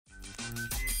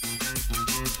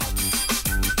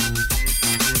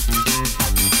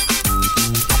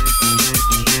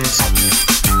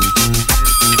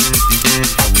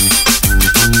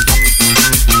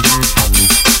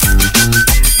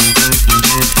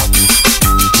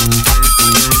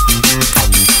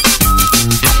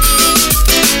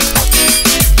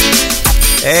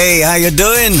Hey, how you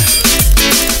doing?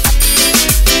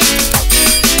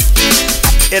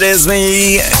 It is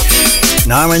me,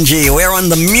 Norman G. We're on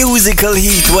the musical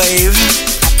heat wave.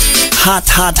 Hot,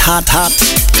 hot, hot, hot.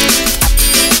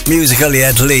 Musically,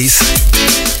 at least.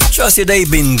 Trust your day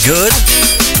been good.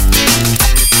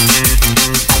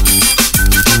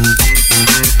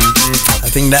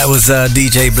 I think that was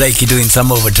DJ Blakey doing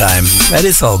some overtime. That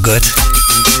is all good.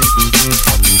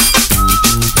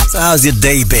 So how's your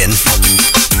day been?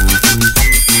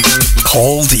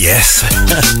 Cold, yes.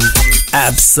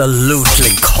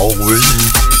 Absolutely cold.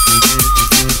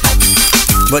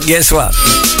 But guess what?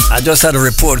 I just had a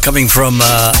report coming from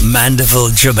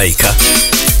Mandeville, Jamaica.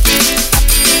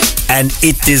 And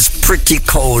it is pretty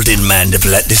cold in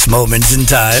Mandeville at this moment in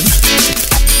time.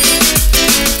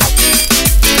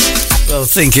 So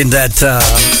thinking that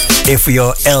if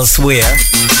you're elsewhere,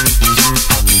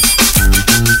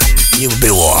 you'll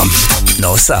be warm.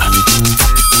 No, sir.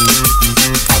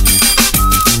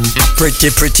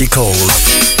 Pretty cold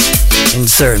in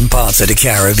certain parts of the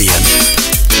Caribbean.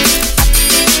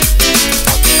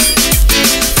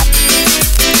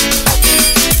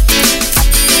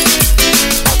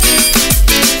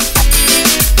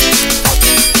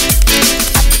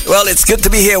 Well, it's good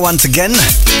to be here once again.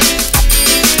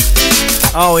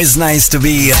 Always nice to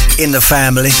be in the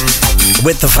family,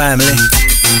 with the family.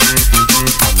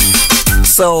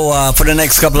 So, for the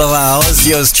next couple of hours,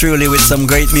 yours truly with some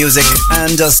great music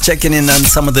and just checking in on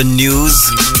some of the news,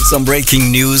 some breaking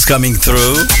news coming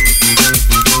through.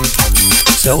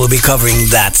 So, we'll be covering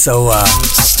that. So,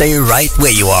 stay right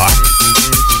where you are.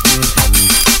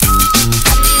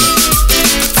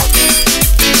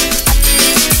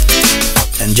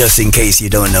 And just in case you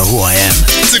don't know who I am.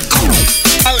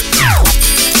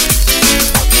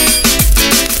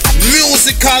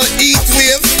 Musical heat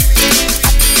wave.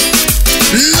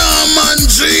 Norman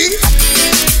G.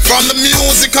 From the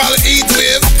musical heat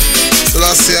wave. So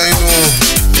last year I know.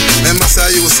 Remember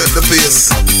say you set the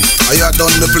pace. I you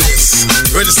done the place.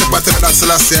 Ready to step back to that, so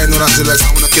last year I know that you like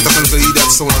I wanna get up and play that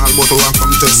sound all about to walk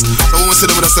from test. So when we see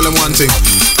them with us tell them one thing.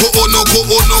 Go oh no to. Go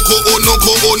oh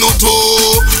no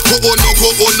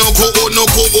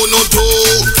to.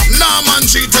 Norman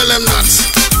G tell them that.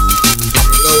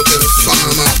 Go to the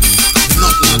farmer.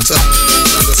 Not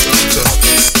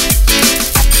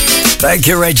Thank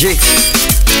you, Reggie.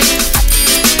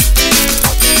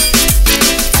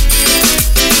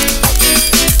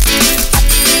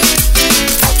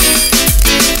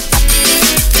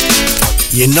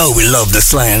 You know we love the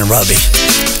Sly and Robbie.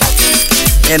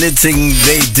 Anything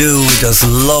they do, we just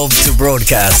love to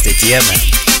broadcast it, yeah man.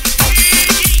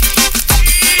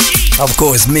 Of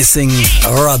course, missing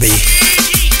Robbie.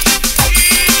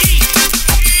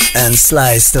 And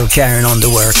Sly still carrying on the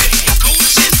work.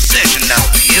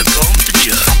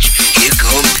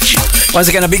 Once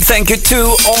again, a big thank you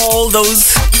to all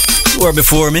those who were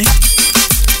before me.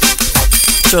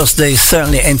 Trust they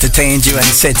certainly entertained you and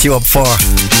set you up for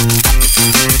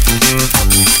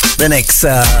the next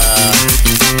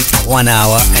 1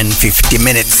 hour and 50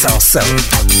 minutes or so.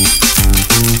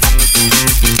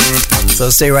 So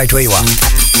stay right where you are.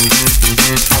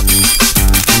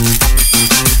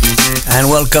 And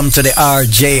welcome to the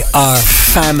RJR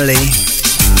family.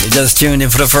 You just tuned in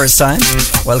for the first time.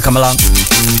 Welcome along.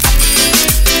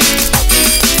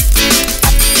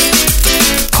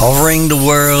 Covering the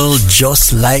world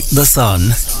just like the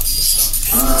sun.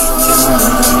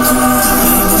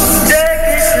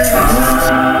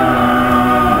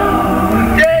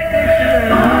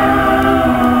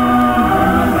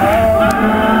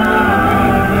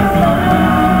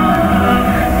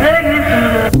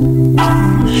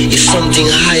 Something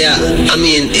higher. I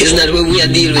mean, it's not what we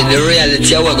are dealing with, the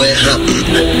reality of what's going to happen.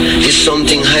 It's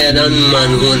something higher than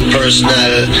man's own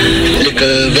personal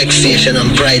little vexation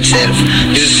and pride self.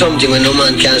 This is something when no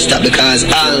man can stop because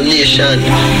all nation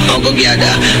are going to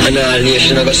gather and all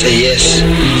nation are going to say yes,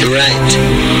 you're right.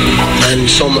 And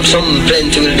some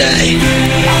plenty will die,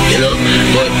 you know.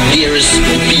 But there is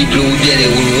people who get it,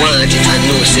 who want it and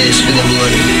no sense for them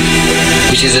one,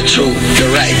 which is the truth, the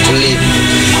right to live,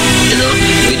 you know.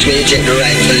 Which way you take the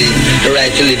right to live? The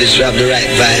right to live is to have the right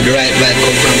vibe. The right vibe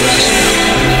come from Rasta.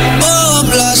 Oh, I'm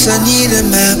lost, I need a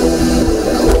map.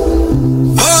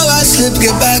 Oh, I slip,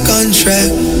 get back on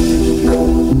track.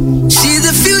 See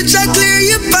the future, clear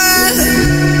your path.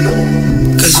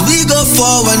 Cause we go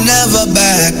forward, never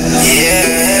back.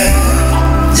 Yeah.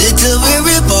 Little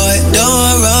weary boy,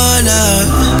 don't run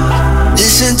out.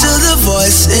 Listen to the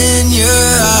voice in your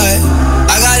heart.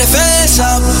 I gotta face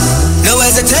up. No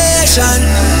hesitation,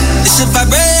 it's a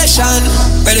vibration.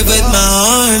 Ready with my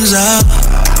arms up.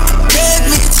 Take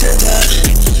me to the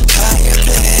higher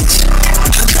place.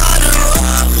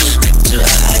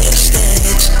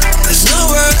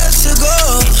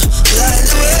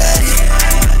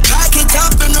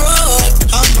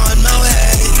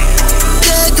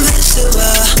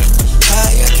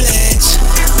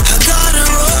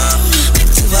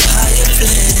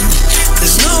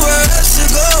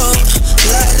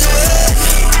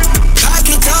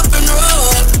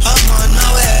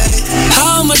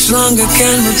 longer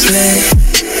can we play?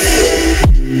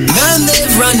 Man,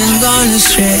 they've run and gone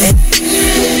astray.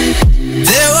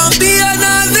 There won't be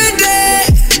another day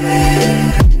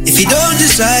if you don't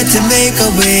decide to make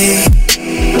a way.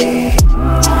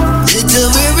 Little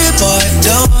weary boy,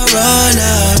 don't run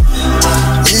out.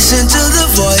 Listen to the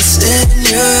voice in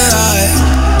your heart.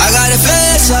 I gotta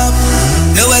face up,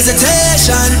 no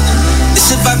hesitation.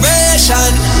 It's a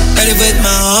vibration, ready with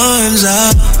my arms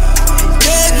up.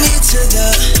 Take me to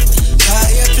the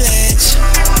higher place.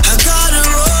 I gotta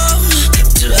roam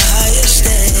to the higher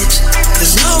stage.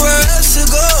 There's nowhere else to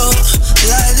go.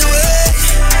 Light the way,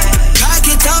 pack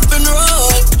it up and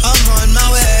roll. I'm on my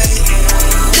way.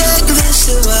 Take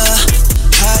this to a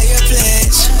higher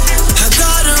place. I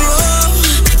gotta roam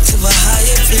to a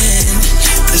higher plane.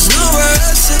 There's nowhere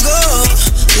else to go.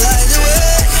 Light the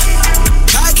way,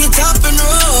 pack it up and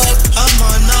roll. I'm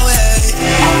on my way.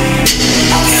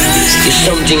 It's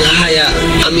something higher.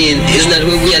 I mean, it's not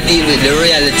what we are dealing with. The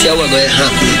reality of what's going to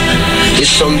happen. It's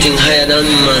something higher than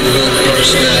man,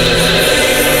 personal.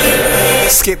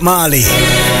 Skip Marley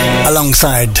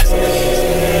alongside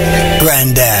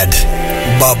Granddad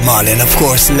Bob Marley, and of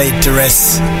course late to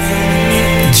rest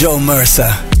Joe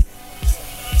Mercer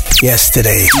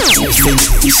yesterday.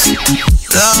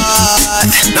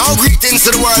 Now greetings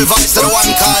to the world, voice to the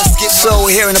one called Skip. So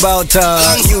we're hearing about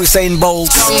Usain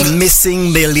Bolt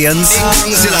missing millions.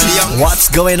 What's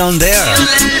going on there?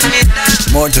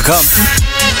 More to come.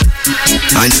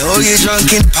 I know you're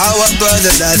drunk in power, brother,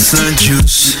 that's not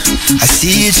juice. I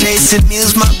see you chasing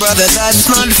meals, my brother, that's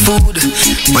not food.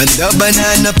 When the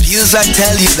banana peels, I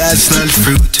tell you that's not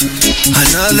fruit.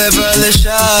 Another brother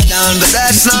shot down, but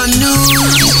that's not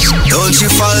news. Don't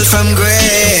you fall from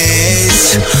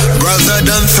grace, brother,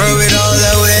 don't throw it all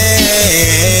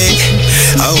away.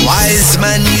 A wise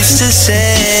man used to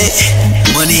say,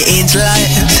 money ain't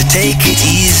life, so take it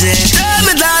easy. Tell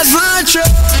me that's not true.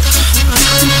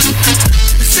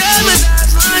 Tell me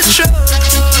that's not true.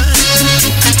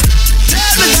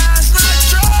 Tell me that's not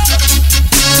true.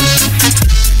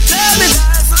 Tell me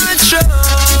that's not true.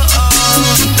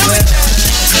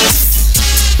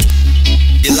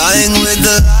 You're lying with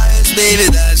the lies,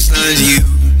 baby, that's not you.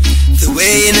 The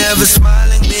way you're never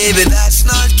smiling, baby, that's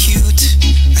not cute.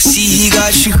 I see he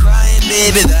got you crying,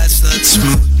 baby, that's not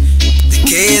smooth. The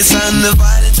chaos and the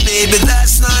violence, baby,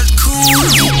 that's not cool.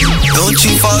 Don't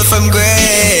you fall from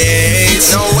grace.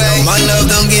 No way. My love,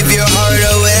 don't give your heart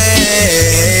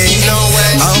away. No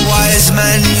way. A wise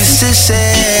man used to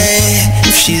say,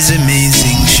 if she's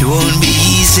amazing, she won't be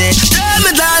easy. Tell me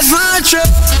that's not true.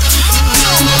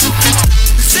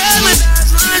 Tell me that's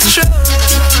not true.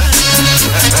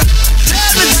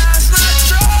 Tell me that's not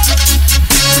true.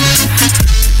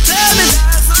 Tell me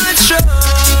that's not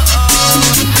true.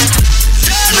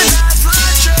 Tell me that's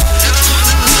not true.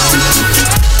 Tell me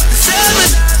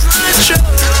that's not true.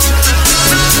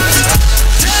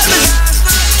 Tell me that's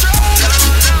not true.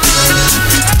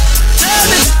 Tell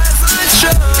me that's not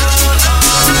true.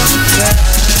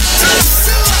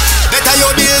 Better you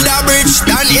build a bridge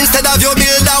than instead of you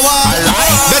build a wall.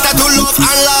 Better to love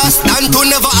and last than to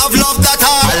never have loved at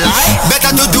all.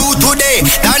 Better to do today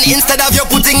than instead of you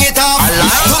putting it off.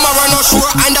 Tomorrow not sure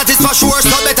and that is for sure,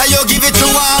 so better you give it to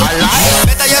all.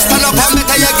 Better you stand up and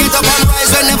better you get up and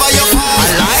rise whenever you fall.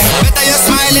 Better you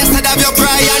smile instead of you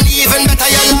cry, and even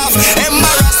better you laugh.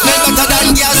 Embarrassment better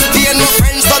than gas pain, no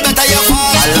friends, so better you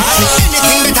fall.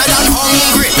 Anything better than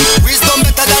hungry, wisdom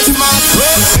better than smart.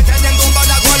 Better than go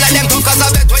bother go like them talk, cause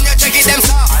I bet when you check it them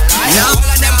soft. All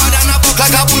of them bad and a buck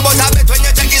like a bull, but I bet when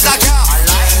you check is a car.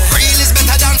 Real is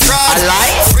better than fraud.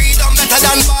 Freedom better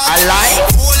than bad.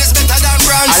 Gold is better than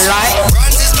bronze.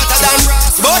 Bronze is better than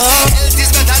brass. But health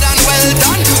is better than well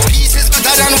done. Peace is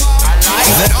better than war.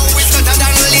 Now is better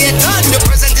than later. The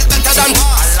present is better than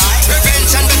past.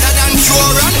 Prevention better than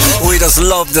cure. We just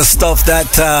love the stuff that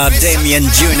Damien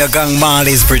Jr. Gang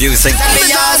Marley is producing.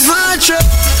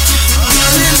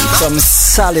 Some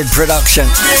solid production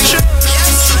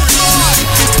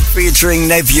featuring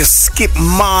nephew Skip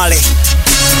Marley.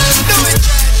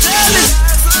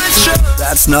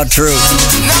 That's not true.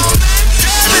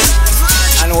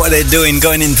 And what they're doing,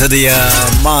 going into the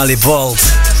Marley vault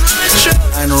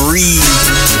and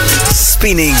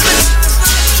re-spinning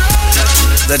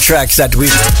the tracks that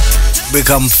we've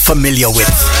become familiar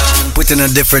with, putting a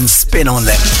different spin on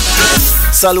them.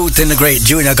 Saluting the great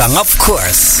Junior Gang, of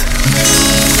course.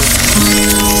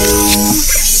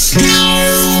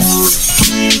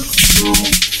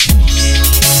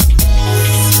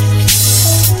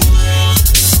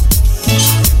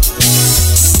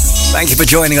 Thank you for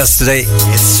joining us today.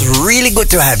 It's really good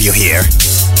to have you here.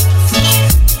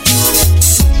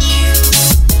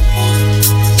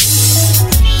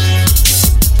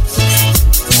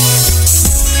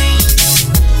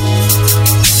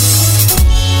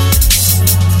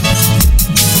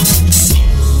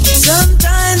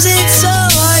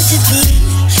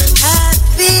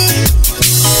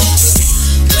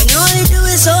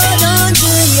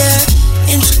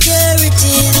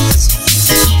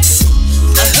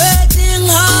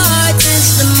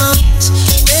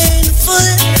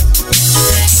 full.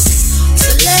 So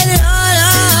let it all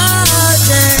out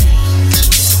there.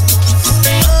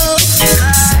 Oh,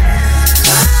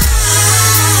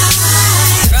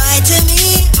 cry to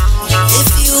me if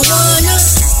you wanna.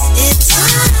 It's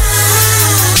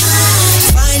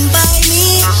fine by me,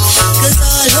 'cause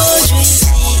all those we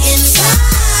see inside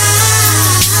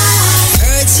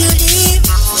hurts you deep.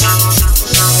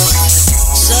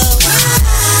 So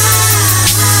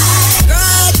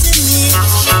cry to me.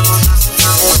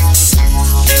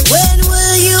 When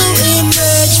will you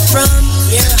emerge from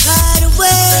your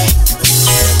hideaway?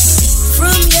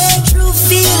 From your true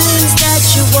feelings that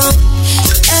you won't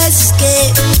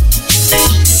escape.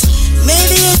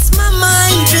 Maybe it's my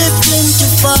mind drifting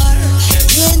too far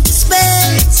into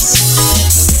space.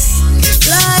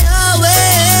 Fly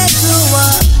away to a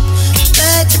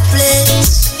better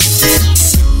place.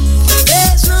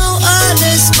 There's no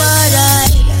other spot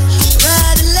I'd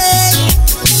rather lay.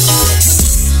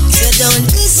 So don't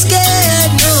be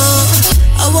scared, no,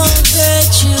 I won't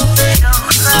hurt you.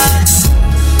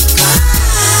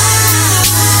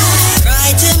 Cry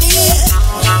to me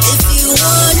if you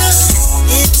wanna.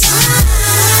 It's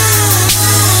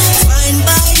fine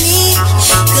by me,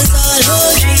 'cause all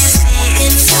those you see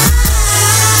inside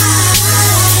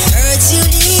hurts you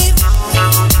deep.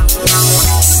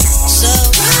 So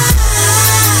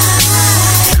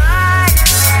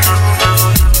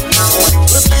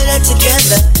we're better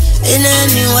together in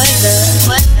any weather.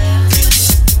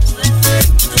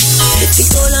 If it's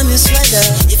cold, I'm your sweater.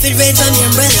 If it rains, I'm your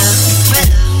umbrella.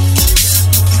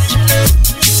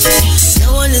 No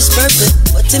one is perfect,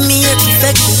 but to me you're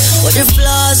perfection. What are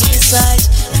flaws besides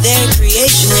their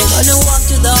creation? You're gonna walk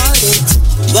through the heartaches,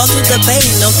 walk through the pain.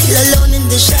 Don't feel alone in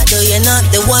the shadow. You're not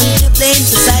the one to blame.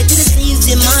 Society deceives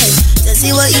your mind to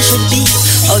see what you should be,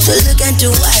 how to look and to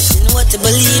act, and what to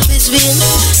believe is real.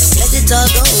 Let it all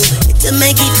go, it'll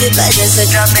make you feel better. So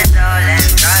drop it all and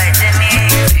cry to me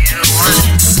if you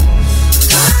want.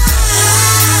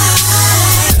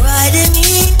 Cry to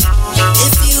me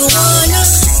if you wanna.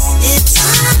 It's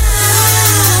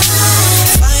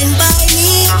fine by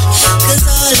me, 'cause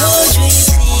all those we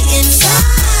see inside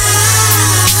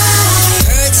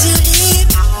hurts you deep.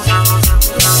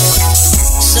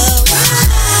 So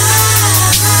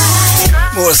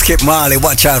More Skip Marley,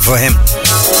 watch out for him.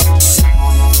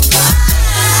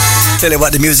 Tell you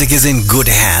what, the music is in good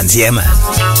hands, yeah man.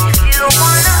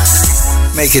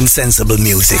 Making sensible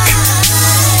music,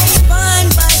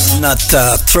 not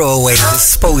throwaway,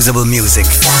 disposable music.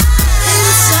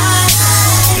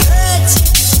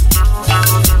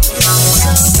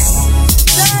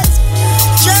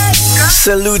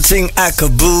 Saluting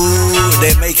Akabu,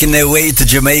 they're making their way to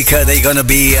Jamaica. They're gonna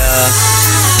be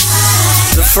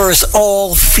the first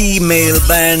all-female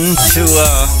band to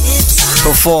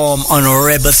perform on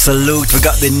Rebel Salute. We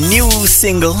got the new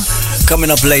single coming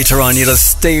up later on. You just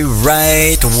stay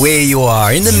right where you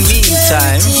are. In the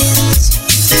meantime,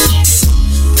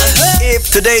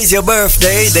 if today's your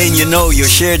birthday, then you know you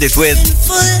shared it with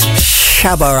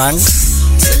Shabaranks.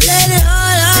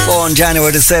 Born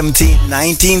January the 17th,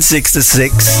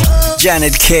 1966.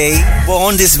 Janet Kay,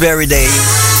 born this very day,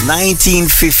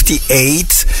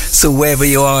 1958. So wherever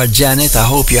you are, Janet, I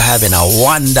hope you're having a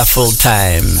wonderful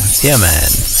time. Yeah,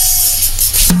 man.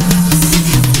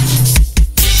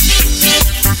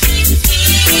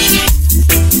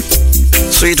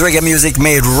 Sweet reggae music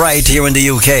made right here in the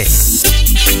UK.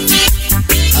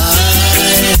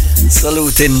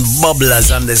 Saluting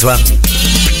bubblers on this one.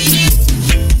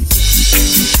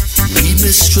 We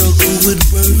may struggle with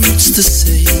words to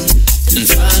say and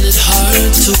find it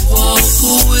hard to walk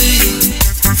away.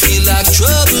 Feel like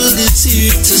trouble is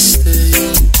here to stay,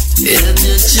 and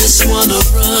you just wanna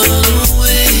run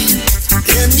away.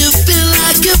 And you feel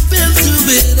like you've been through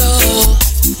it all.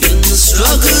 In the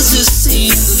struggles you've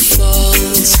seen the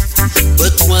falls,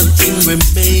 but one thing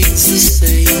remains the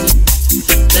same,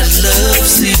 that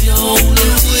love's the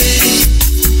only way.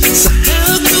 So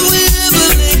how do we ever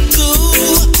let go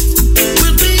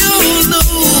when we all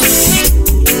know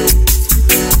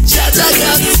Jaja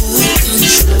got full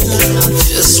control?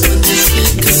 Just when you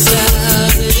think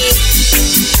about it,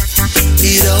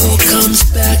 it all comes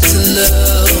back to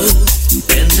love,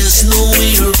 and there's no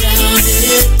way around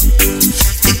it.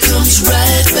 It comes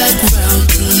right back round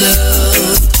to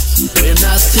love. When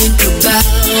I think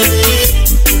about it,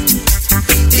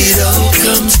 it all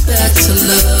comes back to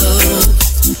love.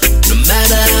 No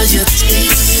matter how you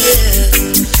take it,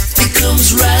 it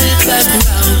comes right back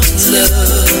round to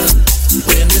love.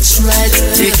 When it's right,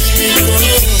 it can't go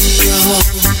wrong.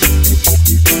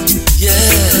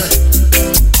 Yeah.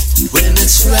 When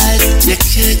it's right, you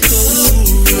can't go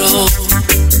wrong.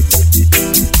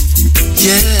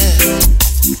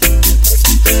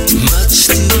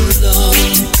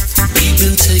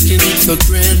 for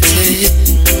granted.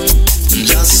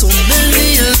 Lost so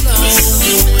many along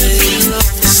the way.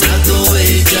 It's not the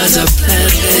way God had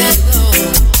planned it.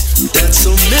 That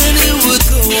so many would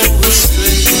go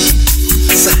astray.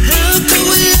 So how can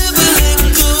we ever let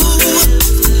go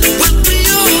when we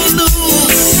all know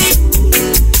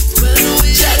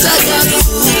that I got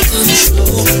full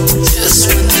control? Just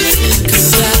when I think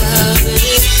about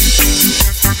it,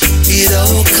 it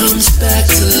all comes back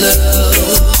to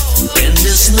love, and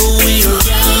there's no way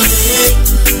around it.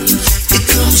 It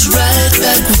comes right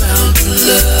back round to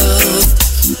love.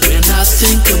 When I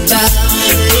think about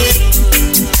it,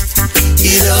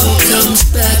 it all comes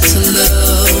back to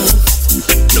love.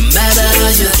 No matter how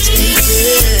you take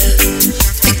it,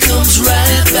 it comes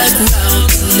right back round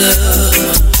to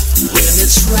love. When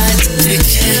it's right, it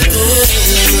can't go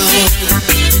wrong.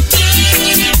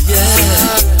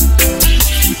 Yeah.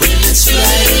 When it's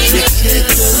right, it can't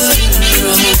go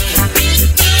wrong.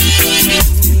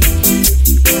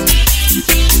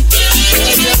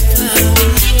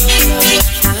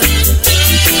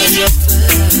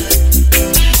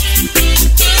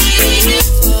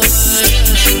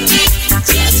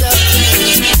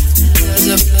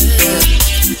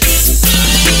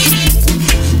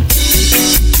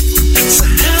 So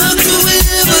how do we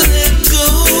ever let go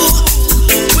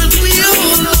when we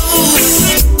all know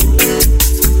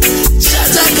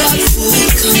that I got full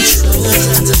control?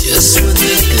 Just when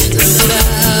we think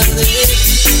about it,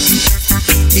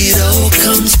 it all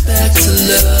comes back to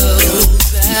love,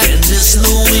 and there's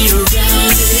no way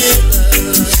around it.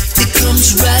 It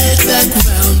comes right back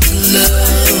round to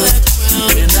love.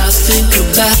 When I think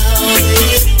about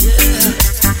it,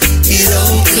 it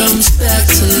all comes back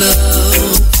to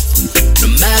love. No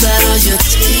matter how you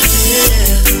take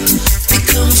it, it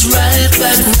comes right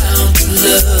back round to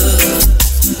love.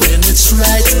 When it's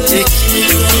right, it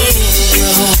can't go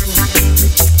wrong.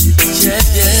 Yeah,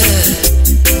 yeah.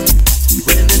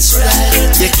 When it's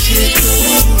right, it can't go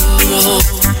wrong.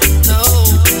 No,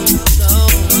 no.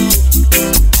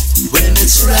 When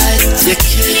it's right, you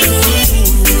can't go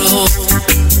wrong.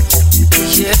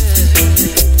 Yeah.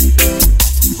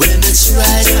 When it's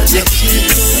right, you can't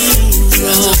go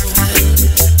wrong.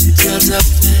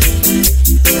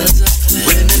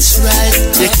 When it's right,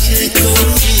 you can't go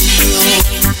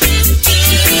wrong.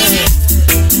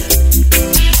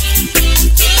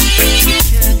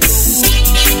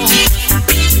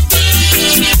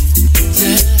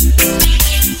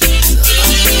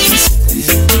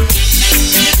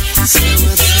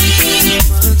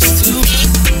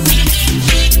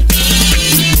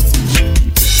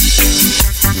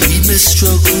 We may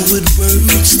struggle with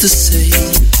words to say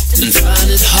and find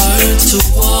it hard to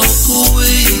walk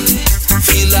away.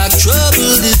 Feel like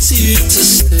trouble is here to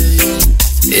stay,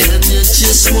 and you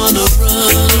just wanna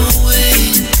run away.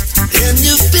 And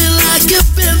you feel like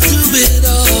you've been through it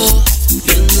all.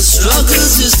 In the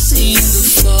struggles you see the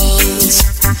falls,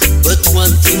 but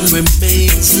one thing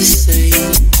remains the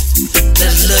same,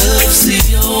 that love's the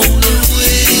only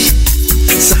way.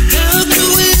 So how do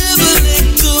we ever let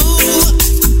go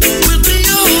when we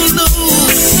all know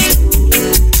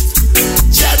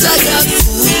that I got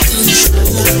full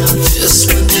control? Just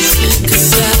when you think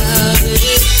about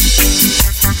it,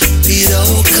 it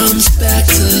all comes back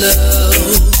to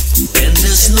love, and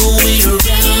there's no way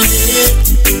around it.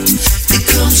 It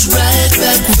comes right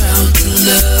back round to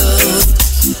love.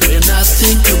 When I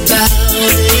think about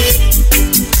it,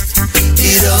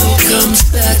 it all comes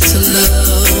back to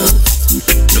love.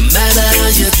 No matter how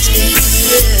you take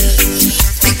it,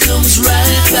 it comes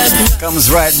right back.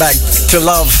 Comes right back to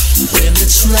love. When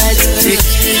it's right, it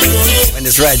can't go. When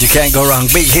it's right, you can't go wrong.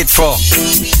 Big hit for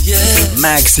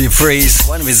Maxi Freeze,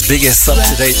 one of his biggest up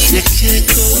to date. You can't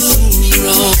go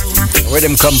wrong.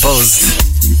 Rhythm composed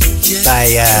by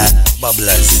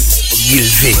Bubblers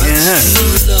Gilvy.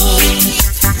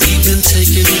 We've been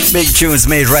taking it. Big tunes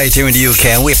made right here in the UK,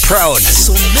 and we're proud.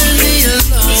 So many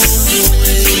along the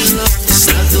way. It's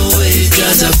not the way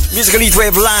God have. Musical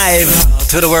Heatwave live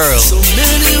to the world. So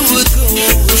many would go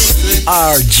astray.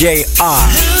 RJR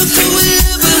How do we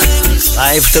ever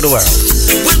live to the world.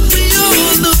 when we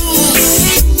all know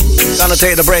Gonna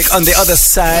take the break on the other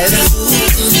side.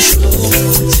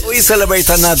 We celebrate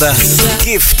another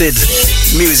gifted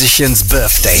musician's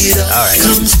birthday. Alright.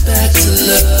 comes back to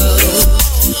love,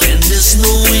 and there's no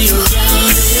way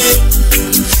around it.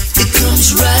 It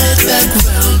comes right back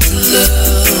round to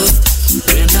love.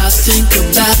 When I think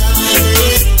about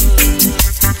it,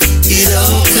 it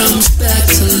all comes back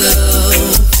to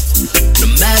love. No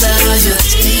matter how you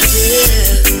take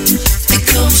it, it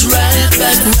comes right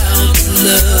back round to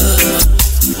love.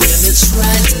 When it's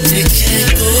right, it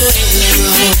can't go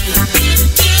wrong.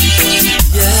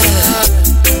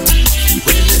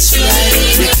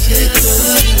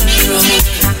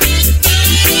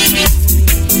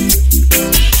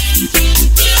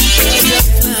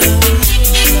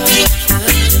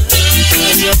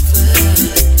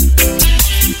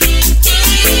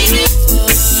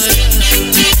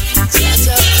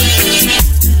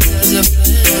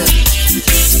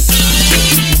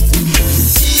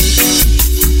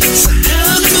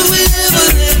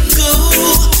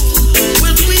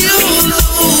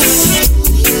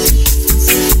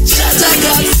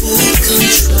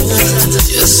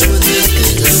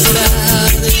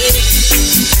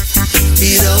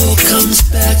 It all comes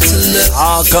back to love.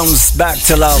 All comes back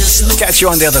to love. Catch you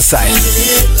on the other side.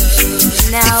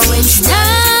 Now it's time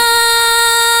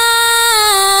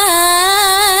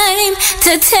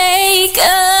to take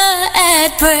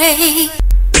a break.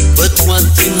 But one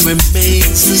thing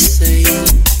remains the same,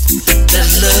 that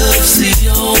love's the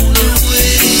only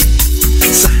way.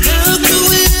 So how do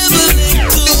we ever let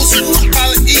go?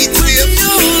 I'll eat with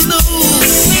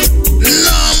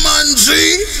Norman G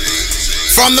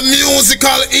from the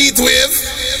musical Eat Wave.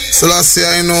 So last year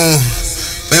I know,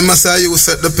 remember say you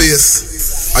set the pace.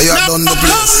 Are you done the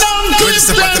place?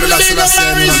 Register for the last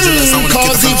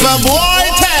cause if a boy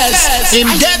test him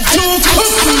get too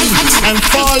cookie and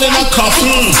fall in a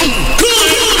coffin.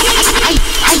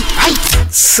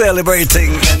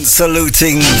 Celebrating and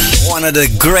saluting one of the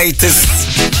greatest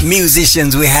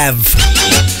musicians we have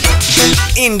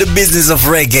in the business of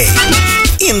reggae.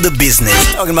 In the business.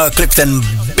 Talking about Clifton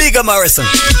Bigger Morrison.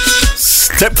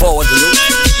 Step forward.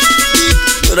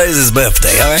 Today is his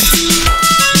birthday, alright?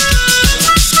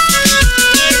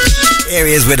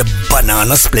 Areas where the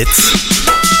banana splits.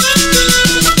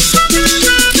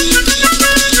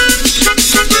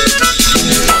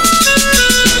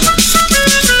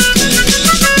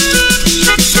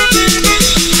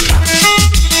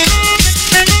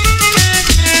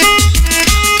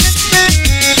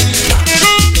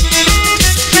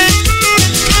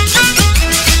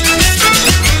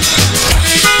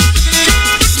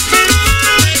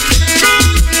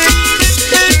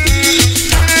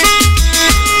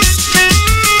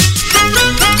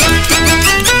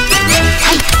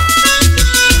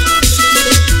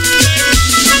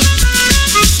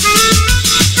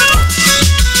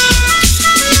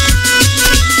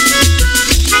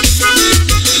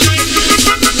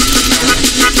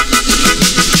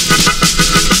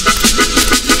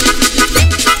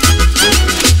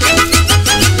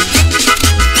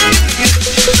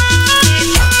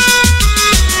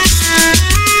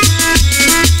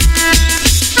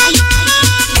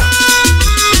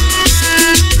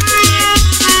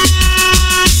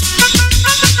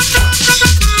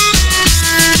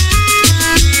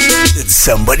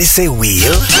 Somebody say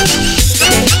wheel.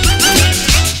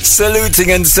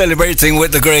 Saluting and celebrating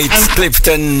with the great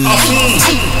Clifton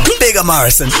Bigger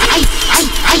Morrison.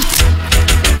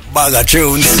 Bugger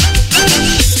tunes.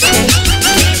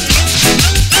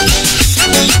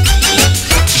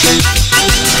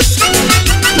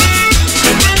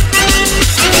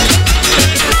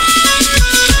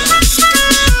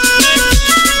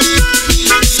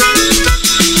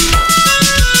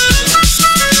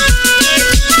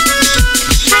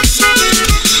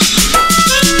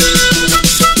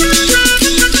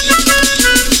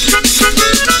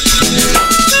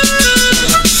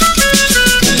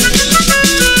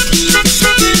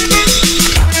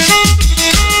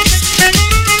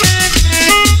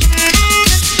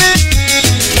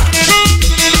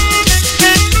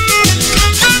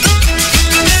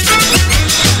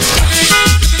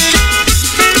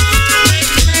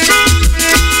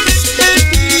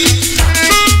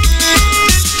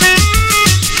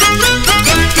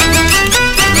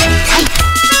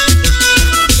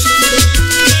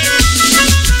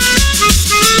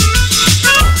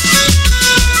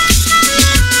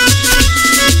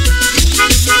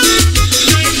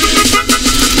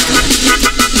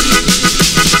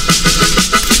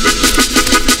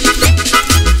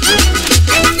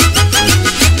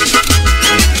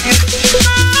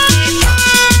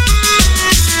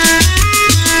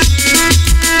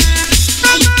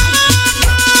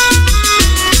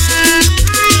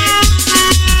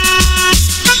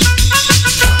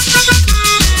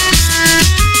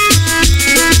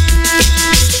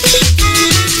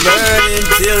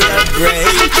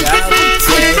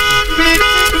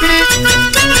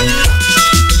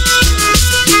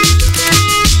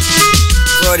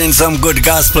 Some good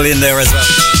gospel in there as well.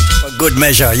 For good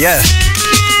measure, yeah.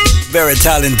 Very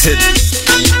talented.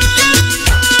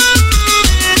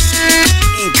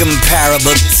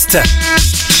 Incomparable step.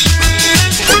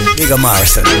 Bigger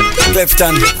Morrison.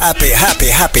 Clifton,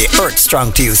 happy, earth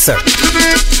strong to you, sir.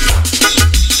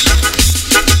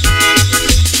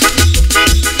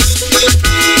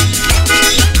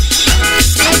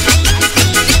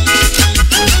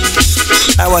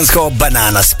 That one's called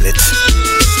Banana Split.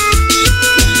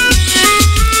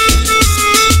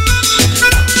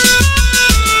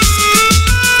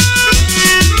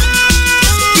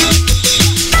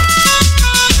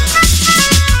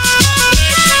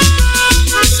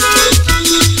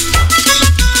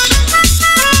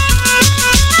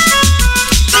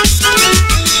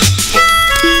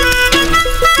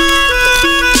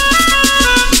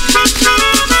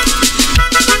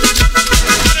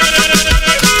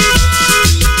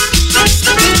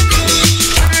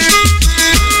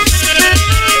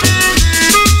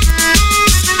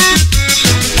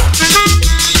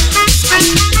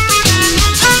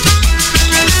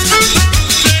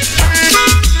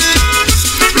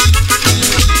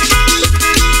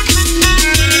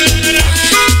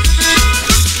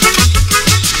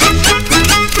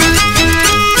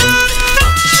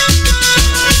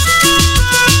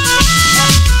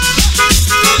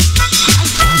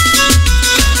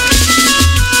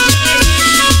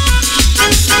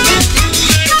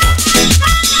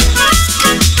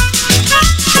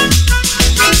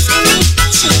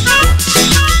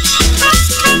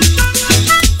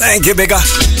 Thank you, Bigger.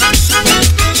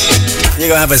 You're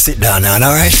gonna have a sit down now,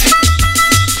 alright?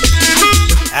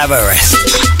 Have a rest.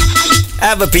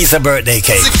 Have a piece of birthday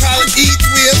cake. Musical heat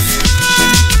wave.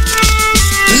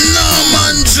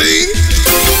 Norman G.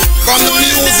 From the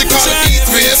musical heat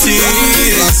wave.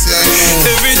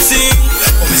 Everything.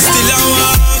 Still a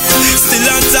walk, still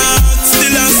a talk,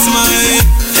 still a smile.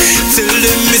 Till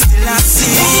them me still a see.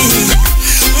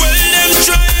 Well, them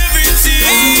try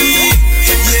everything.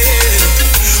 Yeah.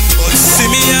 But see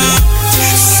me out,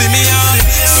 see me out,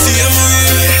 see them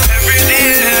way. Every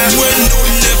day. When no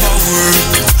never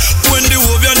work, when the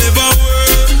hope you never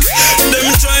work. Them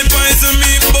try poison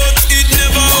me, but it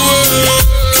never work.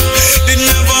 It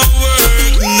never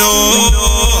work, no.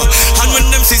 And when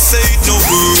them say it no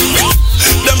work,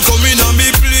 them coming on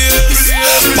me place.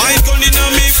 My gun in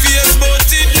on me face, but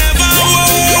it never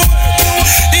work.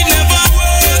 It never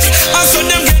work. And so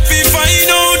them get me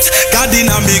find out. God in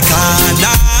a me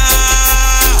corner,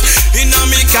 in a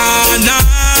me corner.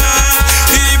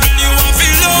 Evil you want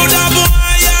feel loud a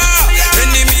boy,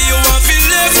 enemy you want feel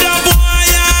left a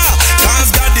boy. Cause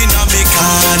God in a me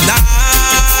corner,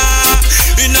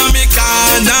 in a me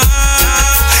corner.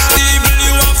 Evil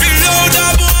you want feel loud a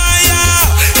boy,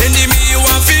 enemy you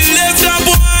want feel left a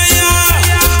boy.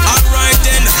 Alright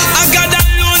then, I got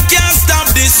alone can't stop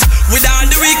this. With all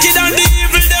the wicked and the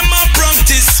evil them a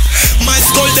practice. My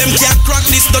skull them can't crack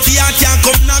this. Dirty heart can't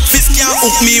come knock fist. Can't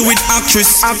hook me with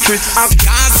actress.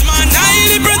 Cause man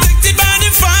highly protected by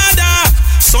the Father.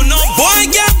 So no boy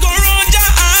can't go round the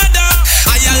other.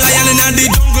 I a lion in the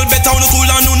jungle. Better on the cool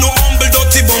and no humble.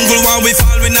 Dirty bungle. While we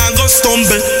fall we not go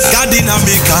stumble. God in a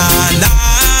me corner,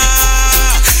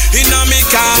 in a me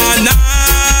corner.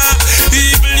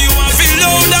 Evil you want feel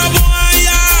loud a boy,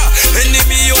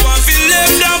 enemy you want feel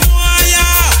left a boy.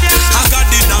 I got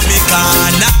in a me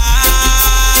corner,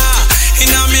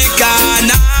 in a me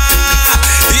corner.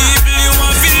 Evil you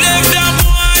want feel left a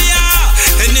boy,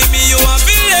 enemy you want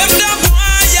feel left a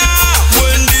boy.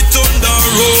 When the thunder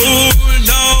roll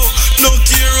now, no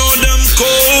care how them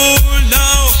cold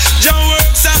now. Jah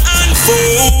works a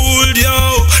unfold,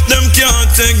 yo. Them can't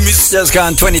take me. Just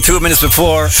gone 22 minutes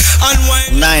before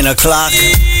 9 o'clock.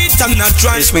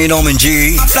 It's me, Norman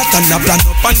G.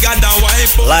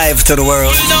 Live to the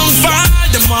world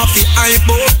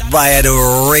via the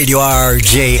Radio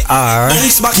RJR.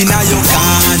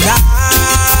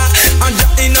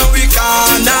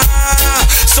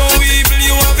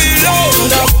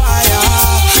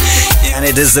 And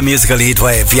it is the musical heat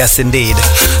wave, yes indeed.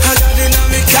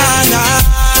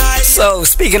 So,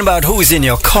 speaking about who's in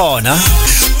your corner,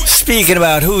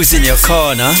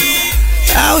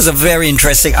 that was a very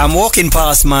interesting. I'm walking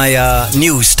past my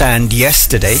newsstand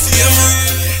yesterday,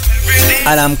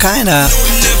 and I'm kind of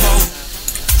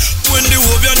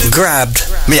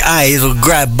my eyes were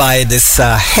grabbed by this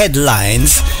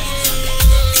headlines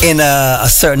in a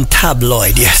certain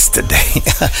tabloid yesterday,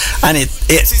 and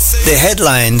the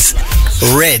headlines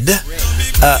read,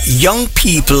 young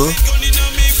people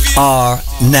are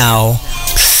now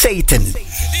Satan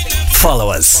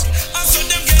followers.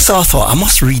 So I thought I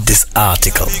must read this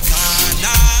article.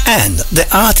 And the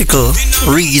article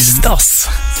reads thus: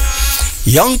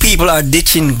 young people are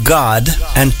ditching God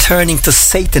and turning to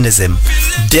Satanism,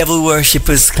 devil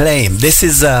worshippers claim. This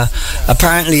is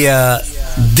apparently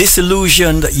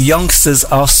disillusioned youngsters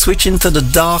are switching to the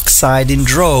dark side in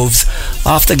droves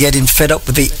after getting fed up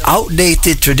with the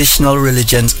outdated traditional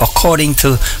religions, according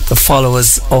to the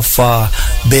followers of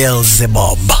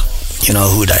Beelzebub. You know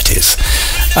who that is.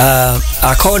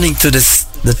 According to the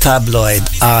tabloid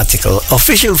article,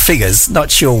 official figures,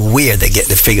 not sure where they get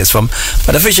the figures from,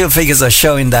 but official figures are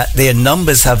showing that their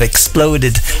numbers have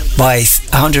exploded by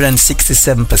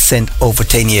 167% over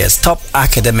 10 years. Top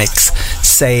academics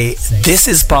say this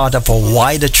is part of a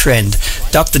wider trend.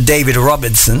 Dr. David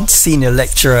Robinson, senior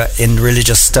lecturer in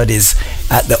religious studies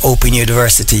at the Open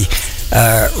University,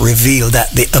 revealed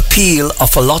that the appeal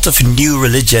of a lot of new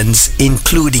religions,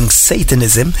 including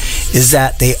Satanism, is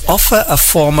that they offer a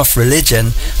form of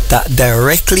religion that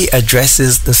directly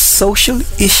addresses the social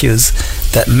issues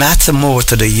that matter more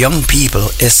to the young people,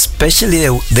 especially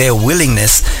their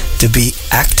willingness to be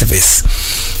activists.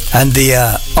 And the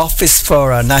Office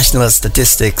for National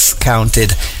Statistics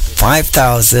counted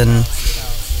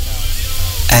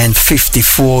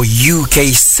 5,054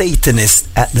 UK Satanists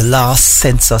at the last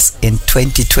census in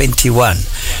 2021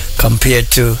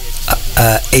 compared to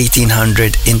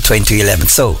 1,800 in 2011.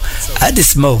 So at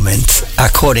this moment,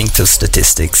 according to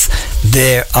statistics,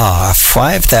 there are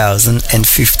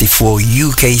 5,054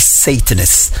 UK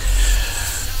Satanists.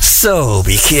 So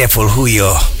be careful who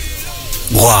you're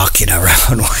walking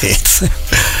around with.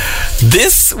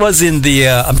 This was in the,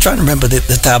 I'm trying to remember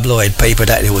the tabloid paper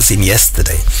that it was in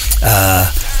yesterday.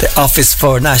 The Office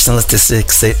for National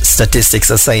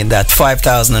Statistics are saying that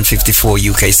 5,054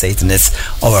 UK Satanists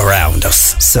are around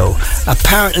us. So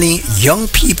apparently young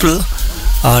people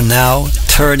are now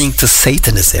turning to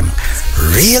Satanism.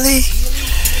 Really?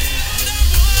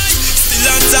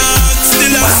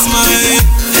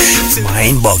 Wow.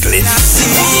 Mind-boggling.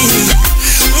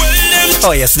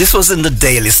 Oh yes, this was in the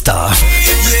Daily Star.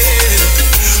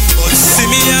 See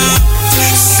me out,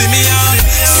 see me out,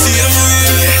 see him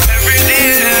real every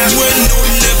day. When no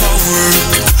never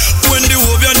work, when the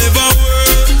hope you never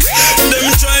work, them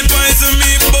try poison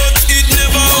me, but it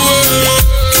never work.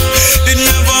 It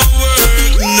never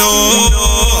work, no.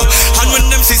 And when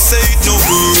them say it no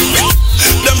work,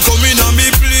 them come in on me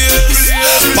place,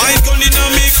 fight gun in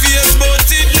on me face, but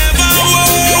it never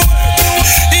work.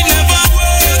 It never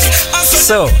work.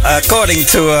 So, according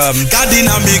to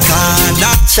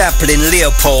Chaplain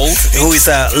Leopold, who is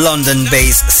a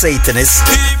London-based Satanist,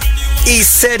 he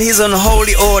said his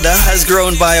unholy order has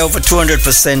grown by over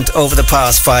 200% over the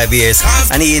past 5 years,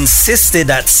 and he insisted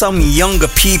that some younger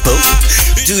people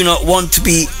do not want to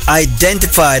be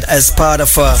identified as part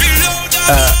of a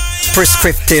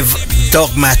prescriptive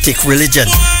dogmatic religion.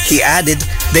 He added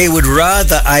they would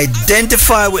rather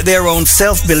identify with their own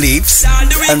self-beliefs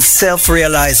and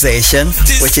self-realization,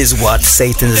 which is what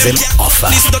Satanism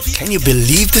offers. Can you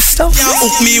believe this stuff?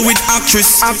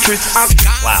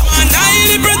 Wow.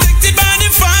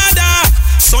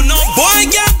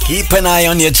 Keep an eye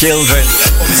on your children.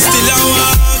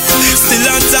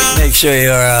 Make sure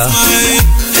you're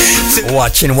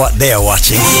watching what they're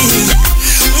watching.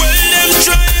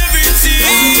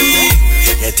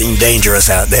 Getting dangerous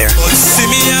out there.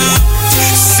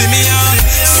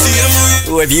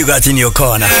 Who have you got in your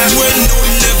corner?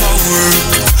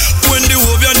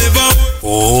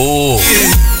 Oh,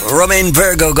 Romain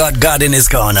Virgo got God in his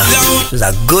corner. It's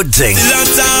a good thing.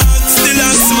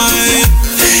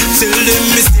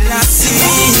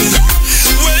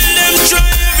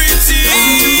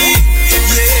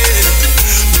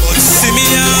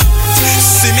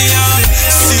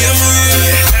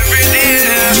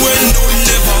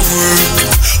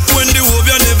 When the hope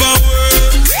you never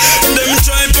work, them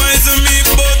try poison me,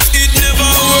 but it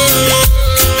never work.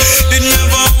 It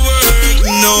never work,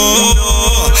 no.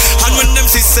 And when them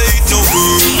say it no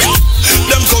work,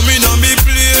 them come in on me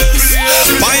place,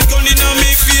 fight gun in on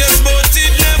me face, but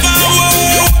it never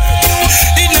work.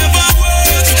 It never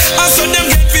work. I saw them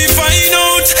get me find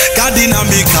out. God in a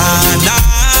me corner,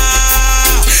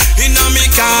 in a me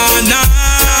corner.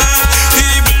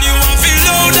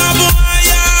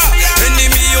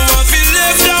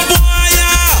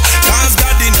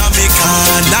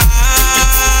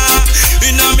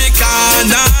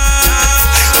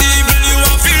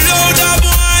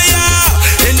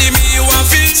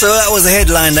 So that was a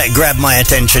headline that grabbed my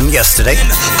attention yesterday.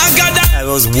 I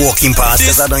was walking past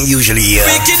because I don't usually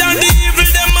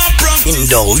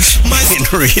indulge in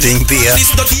reading the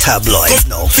tabloids.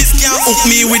 No. It's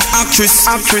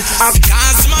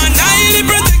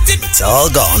all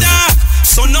gone.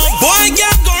 So no boy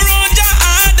can go round your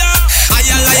harder. I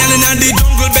a lion in the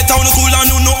jungle, better on the cool and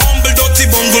no humble, dirty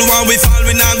bungle. While we fall,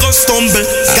 we not go stumble.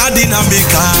 God in a me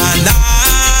corner,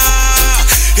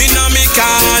 in a me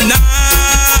corner.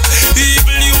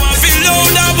 Evil you want feel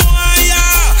loud a boy,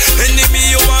 enemy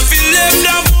you want feel left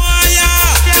a boy.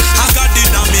 I got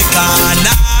in a me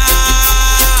corner,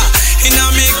 in a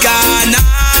me corner.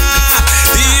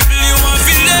 Evil you want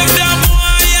feel left a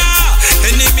boy,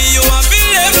 enemy you want feel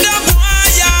left a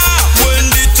boy. When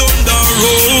the thunder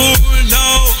roll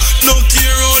now, no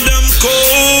care how them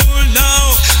cold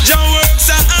now. Jah works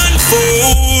a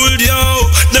unfold, yo.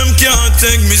 Them can't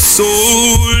take me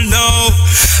soul now.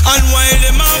 And while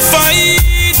them a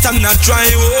fight, I'm not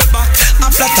trying to hold back. I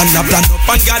plan up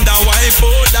and gather wipe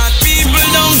out that. People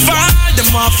don't fall, them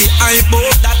off the hype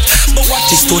out that. But what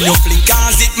is to your fling,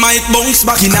 cause it might bounce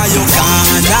back in your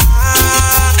corner.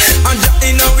 And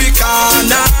you're in a weak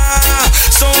corner.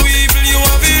 So evil you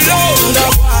have below the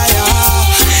wire.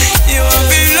 You have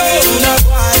below the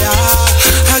wire.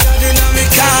 I got in a weak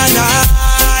corner.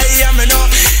 Yeah, me know,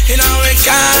 in a weak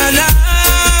corner.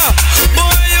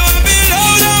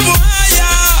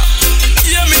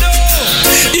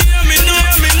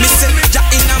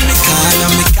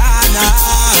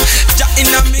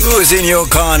 Who's in your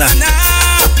corner?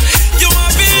 You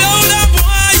want to love the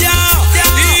boy,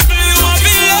 people you want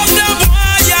to love the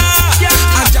boy,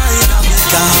 I'm dying in my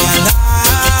corner,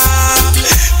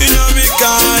 in my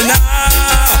corner.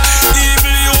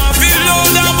 People you want to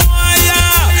love the boy,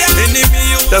 enemy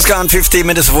you want Just gone 15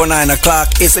 minutes before 9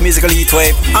 o'clock. It's the musical heat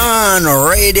wave on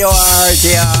Radio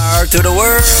RJR to the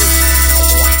world.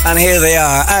 And here they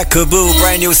are, Akabu,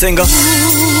 brand new single.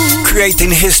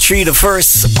 Creating history, the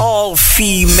first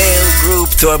all-female group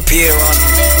to appear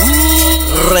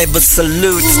on Rebel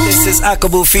Salute. This is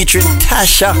Akabu featuring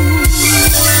Tasha.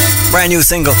 Brand new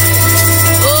single.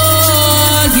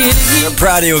 We're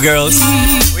proud of you, girls.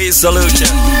 We salute you.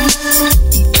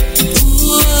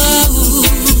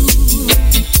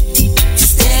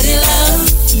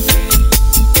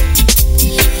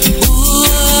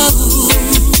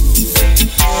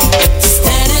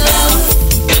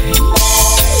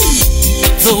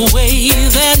 The way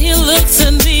that he looks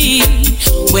at me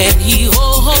when he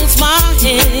holds my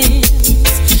hands,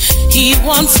 he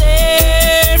wants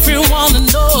everyone to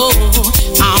know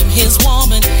I'm his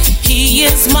woman, he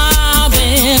is my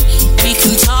man. We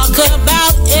can talk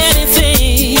about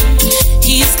anything,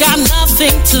 he's got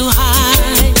nothing to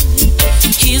hide.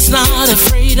 He's not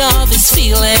afraid of his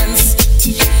feelings,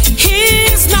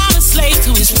 he's not a slave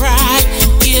to his pride.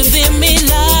 Giving me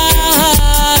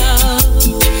love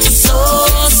so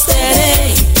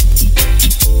steady,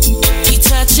 he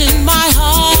touching my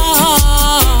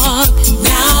heart.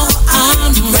 Now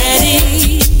I'm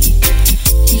ready.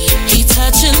 He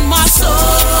touching my soul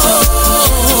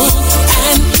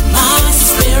and my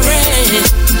spirit.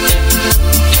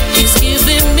 He's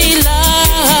giving me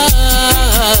love,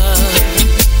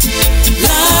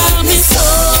 love me so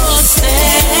steady.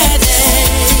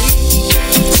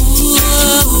 Ooh,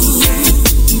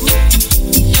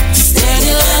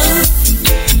 steady love.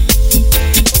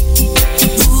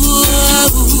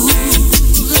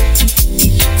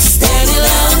 Steady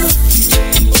love.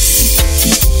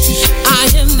 I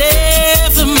have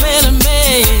never met a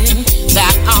man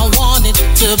that I wanted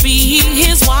to be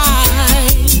his wife,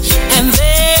 and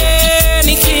then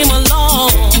he came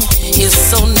along. It's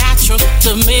so natural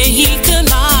to make a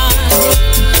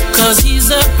night, 'cause he's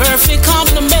a perfect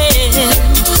compliment,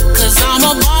 'cause I'm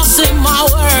a boss in my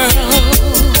world.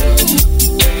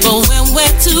 But when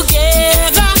we're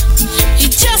together, he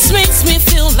just makes me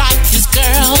feel like his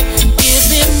girl,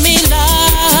 giving me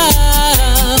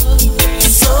love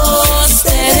so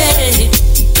steady.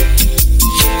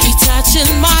 He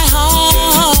touching my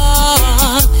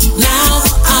heart. Now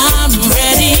I'm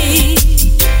ready.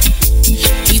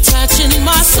 He touching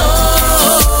my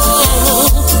soul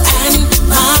and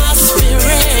my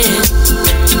spirit.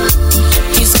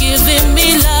 He's giving me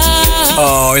love.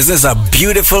 Oh, is this a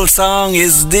beautiful song?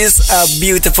 Is this a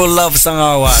beautiful love song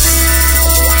or what?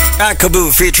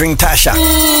 Akabu featuring Tasha.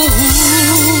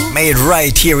 Made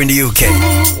right here in the UK.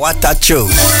 What a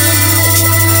tune.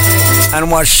 And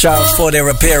watch out for their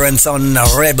appearance on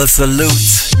Rebel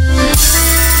Salute.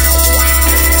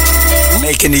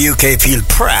 Making the UK feel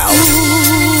proud.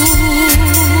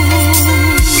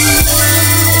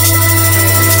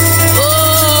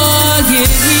 Oh, yeah.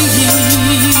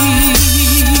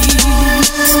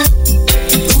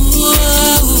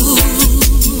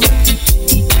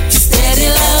 Steady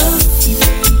love.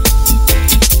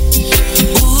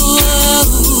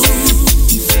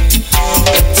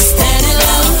 Steady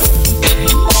love.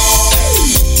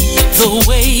 The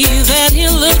way that he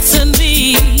looks at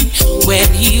me when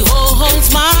he holds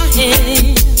my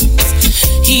hands,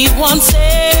 he wants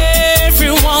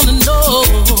everyone to know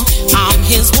I'm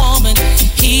his woman,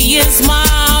 he is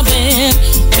my man.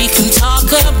 We can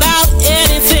talk about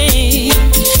anything,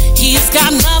 he's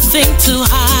got nothing to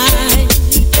hide.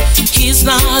 He's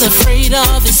not afraid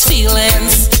of his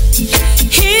feelings,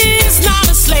 he's not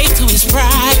a slave to his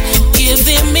pride.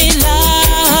 Giving me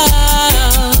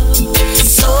love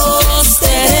so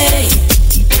steady,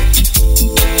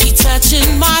 he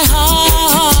touching my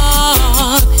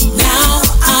heart. Now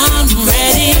I'm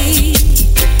ready.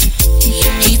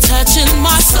 He touching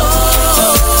my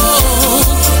soul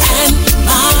and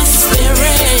my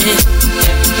spirit.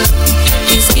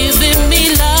 He's giving me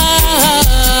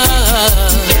love,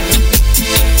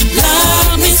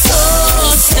 love me so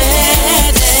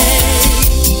steady.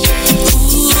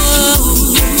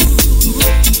 Ooh,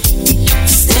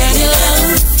 steady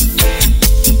love.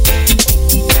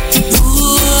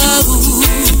 Ooh,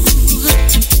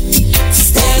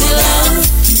 steady love.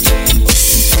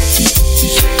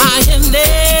 I have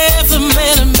never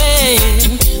met a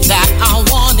man that I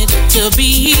wanted to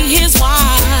be his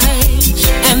wife,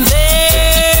 and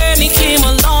then he came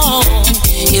along.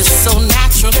 It's so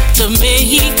natural to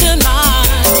make a night,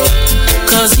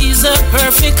 'cause he's a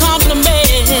perfect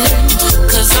compliment,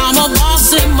 'cause I'm a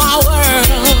boss in my world.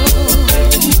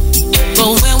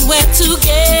 But when we're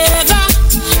together,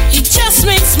 he just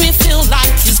makes me feel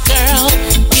like his girl,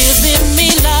 giving me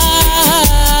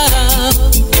love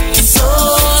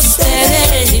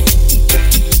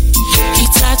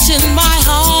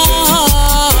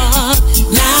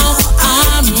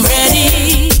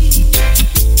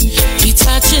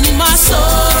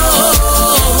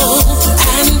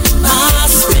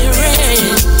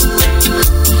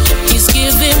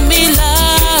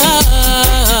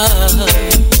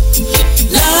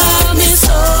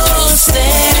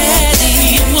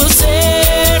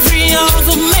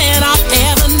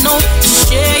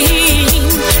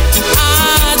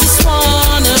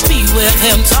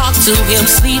to him,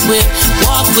 sleep with,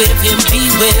 walk with him, be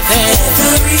with him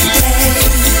every day.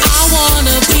 I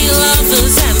wanna be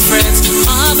lovers and friends,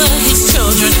 mother his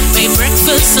children, make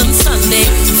breakfast on Sunday,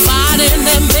 fight and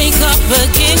then make up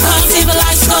again. Cause if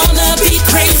life's gonna be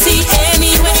crazy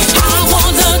anyway, I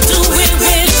wanna do it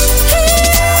with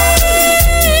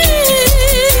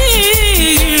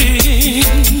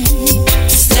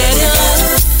steady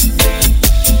love.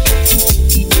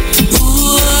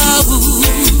 Ooh,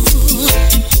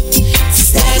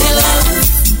 steady love.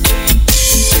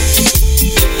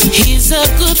 He's a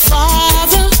good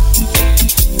father.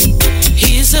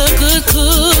 He's a good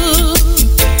cook.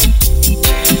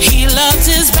 He loves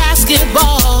his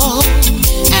basketball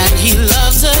and he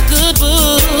loves a good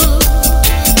book.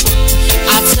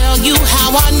 I tell you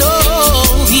how I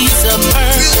know he's a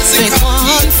perfect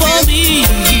one for me.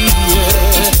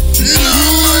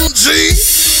 G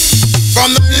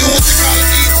from the musical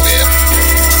Eastway.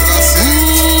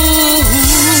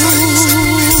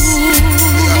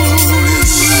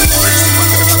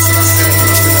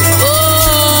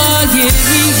 Oh yeah.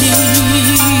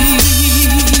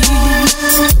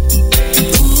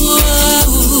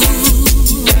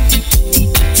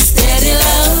 Steady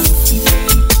love.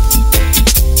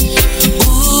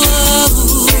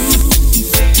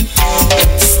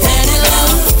 Steady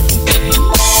love.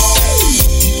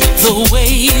 The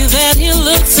way that he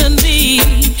looks at me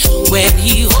when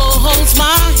he holds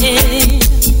my hands,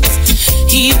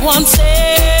 he wants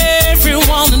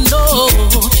everyone to know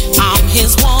I'm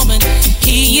his woman,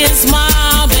 he is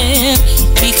my man.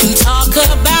 We can talk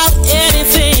about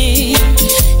anything,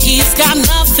 he's got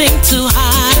nothing to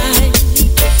hide.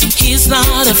 He's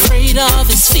not afraid of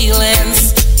his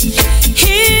feelings.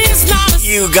 He's not.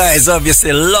 You guys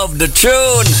obviously love the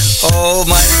tune. Oh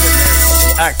my goodness.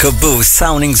 Akaboo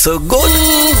sounding so good.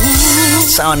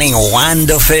 Sounding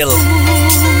wonderful.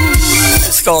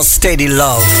 It's called Steady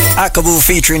Love. Akaboo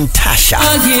featuring Tasha.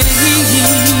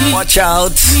 Watch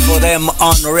out for them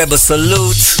on Rebel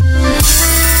Salute.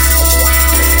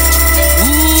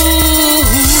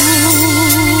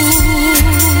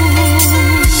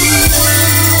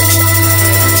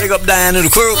 Big up Diane and the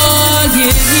crew.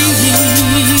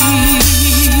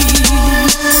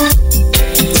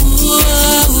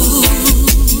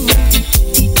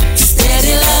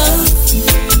 Steady love.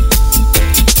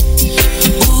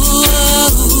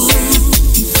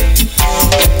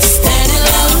 Steady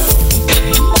love.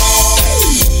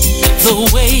 The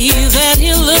way that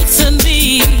he looks at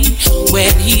me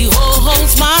when he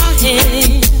holds my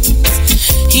hands,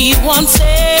 he wants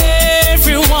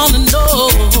everyone to know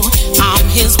I'm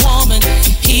his woman,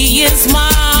 he is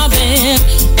my man.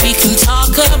 We can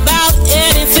talk about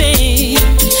anything,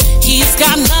 he's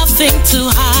got nothing to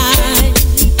hide.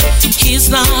 He's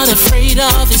not afraid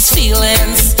of his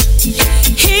feelings.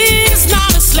 He's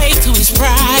not a slave to his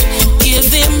pride.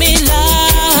 Giving me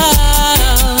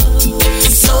love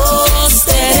so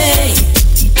steady.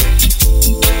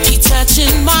 He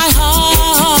touching my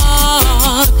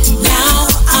heart. Now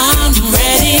I'm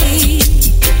ready.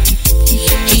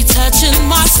 He touching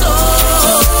my soul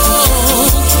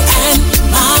and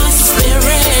my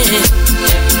spirit.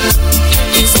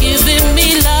 He's giving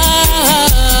me love.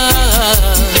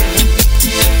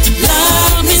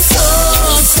 Love me so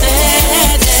steady.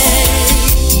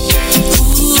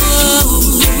 Ooh,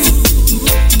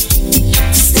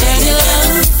 steady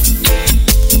love.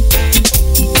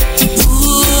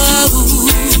 Ooh,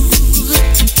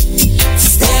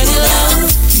 steady love.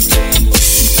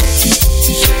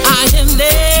 I have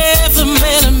never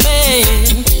met a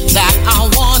man that I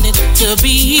wanted to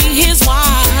be his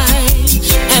wife,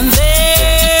 and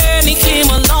then he came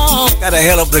along. Gotta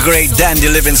hail up the great Dandy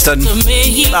Livingston.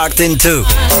 Locked in too.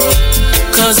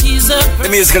 Cause he's a The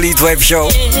Musical Heat Wave Show.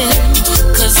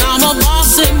 Cause I'm a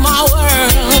boss in my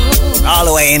world. All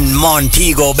the way in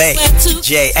Montego Bay.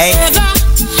 J.A.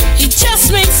 He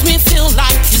just makes me feel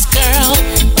like his girl,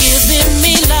 giving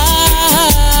me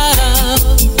love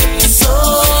so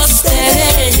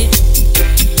steady.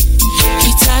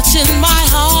 He touching my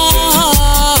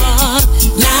heart.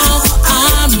 Now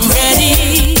I'm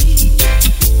ready.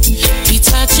 He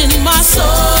touching my soul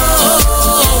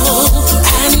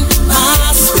and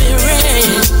my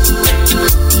spirit.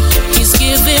 He's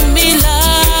giving me love.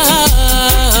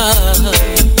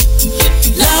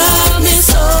 Love me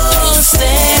so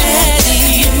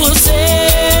steady. It was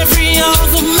every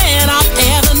other man I've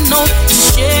ever known to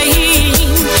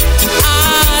shame.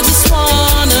 I just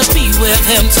wanna be with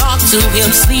him, talk to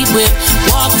him, sleep with,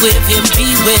 walk with him,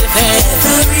 be with him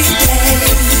every day.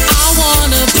 I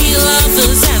wanna be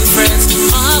lovers and friends.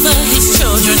 father, his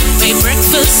children made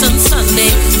breakfast on Sunday,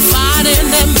 fighting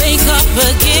and make up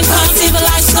again. Cause if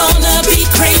life's gonna be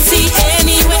crazy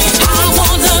anyway, I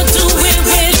wanna do it with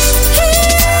him.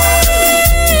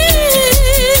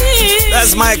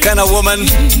 That's my kind of woman.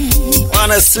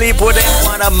 Wanna sleep with him,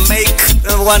 wanna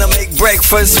make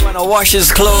breakfast, wanna wash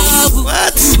his clothes.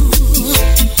 What?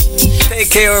 Take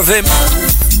care of him.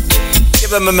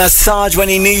 Give him a massage when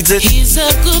he needs it. He's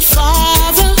a good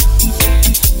father.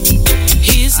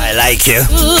 I like you.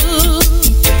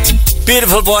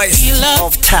 Beautiful voice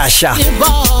of Tasha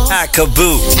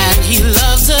Akabu. And he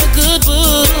loves a good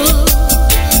book.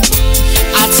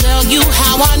 I'll tell you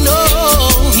how I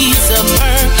know he's a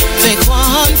perfect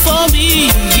one for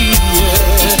me.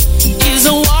 He's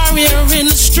a warrior in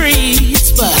the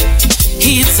streets, but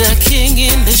he's a king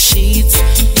in the sheets.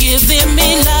 Giving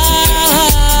me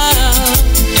love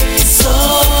so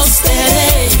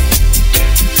steady.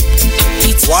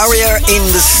 Warrior in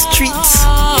the streets,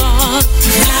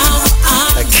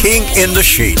 a king in the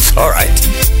sheets. All right.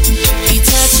 He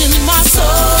touching my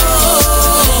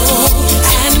soul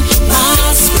and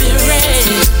my spirit.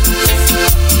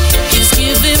 He's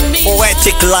giving me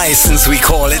poetic license, we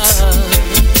call it.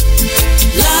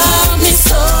 Love me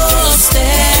so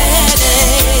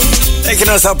steady. Taking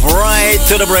us up right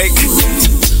to the break.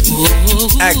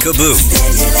 Akabu.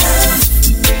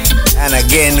 And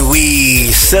again,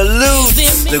 we salute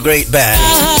the great band,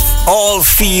 all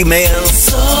female,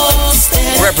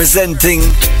 representing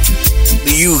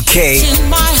the UK,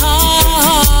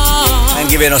 and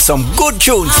giving us some good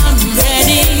tunes. I'm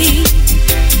ready.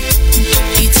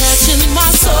 He touching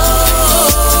my soul.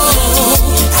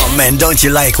 Oh man, don't you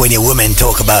like when your women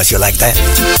talk about you like that?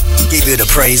 Give you the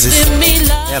praises.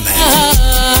 Yeah, man.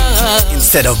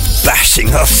 Instead of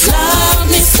bashing us. Love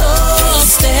me so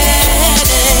steady.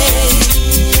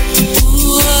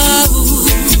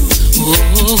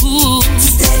 Ooh.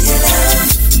 Steady love.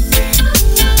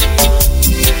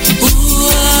 Ooh.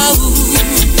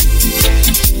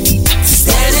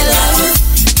 Steady love.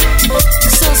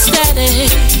 So steady.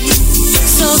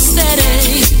 So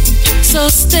steady. So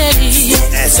steady.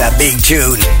 That's a big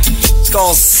tune. It's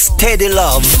called Steady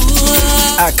Love.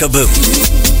 Akabu.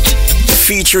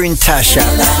 Featuring Tasha.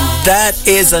 That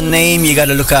is a name you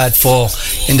gotta look out for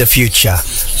in the future.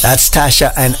 That's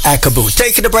Tasha and Akabu.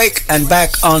 Taking a break and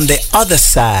back on the other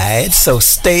side. So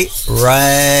stay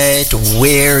right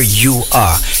where you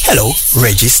are. Hello,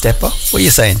 Reggie Stepper. What are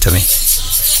you saying to me?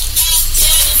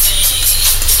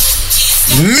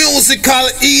 Musical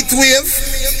Heatwave.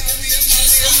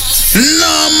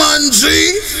 Norman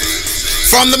G.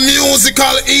 From the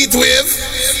Musical Heatwave.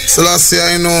 So last year,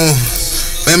 I know.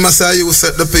 Remember say you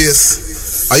set the pace.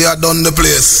 Are you done the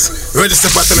place? Ready to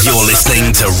step out. You're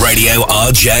listening to Radio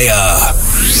RJR.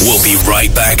 We'll be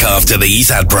right back after these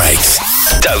ad breaks.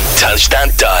 Don't touch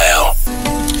that dial.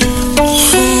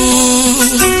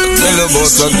 Tell about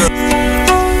a girl.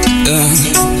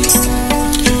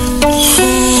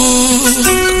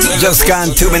 Just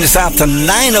gone 2 minutes after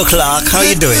 9 o'clock. How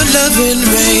you doing?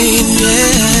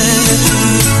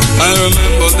 I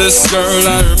remember this girl,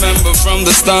 I remember from the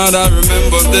start. I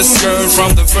remember this girl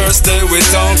from the first day we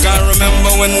talk. I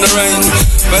remember when the rain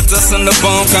met us in the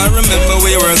bunk. I remember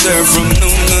we were there from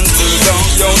noon until dawn.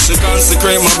 Yo, she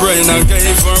consecrate my brain, I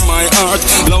gave her my heart.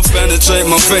 Love penetrate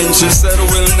my veins, she said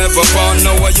we'll never part.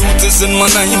 Now a youth is in my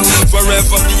name,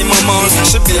 forever be my mark.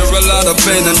 She bear a lot of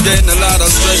pain and gain a lot of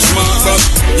stretch mark. But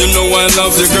you know I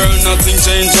love you girl, nothing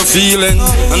changed your feeling.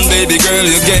 And baby girl,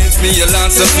 you gave me a lot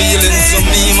of feelings. So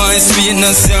me, my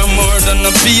sweetness, you're more than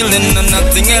a feeling. And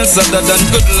nothing else other than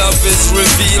good love is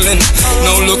revealing.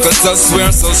 Now look at us,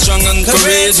 we're so strong and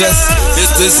courageous.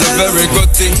 It is a very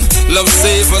good thing. Love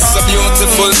save us, a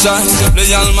beautiful child the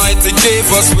Almighty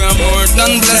gave us. We're more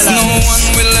than blessed, no one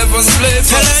will ever slave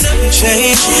us. Nothing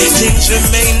change, things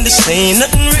remain the same,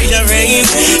 nothing rearrange.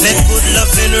 Let good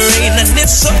loving reign, and if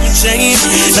something change,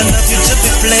 none of you to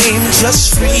be blamed.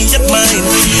 Just free your mind,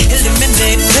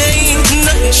 eliminate pain.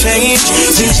 Nothing change,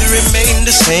 things remain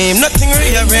the same, nothing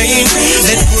rearrange.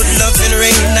 Let good loving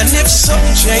reign, and if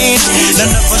something change,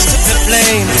 none of us to be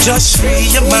blamed. Just free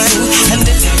your mind and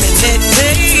eliminate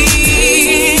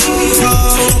pain.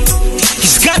 Oh,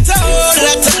 he's got a whole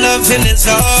lot of love in his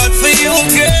heart for you,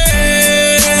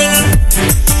 girl.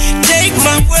 Take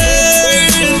my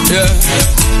word. Yeah.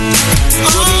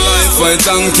 Good life I I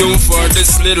thank you for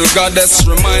this little goddess.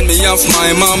 Remind me of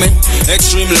my mommy.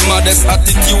 Extremely modest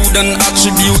attitude and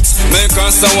attributes make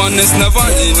her someone is never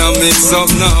in a mix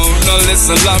up now. No less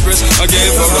elaborate, I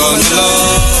gave her all my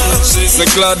love. She's the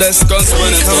gladdest, cause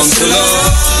when it comes to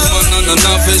love, man and a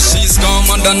novice, she's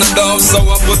calmer than a dove. So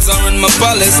I put her in my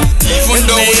palace. Even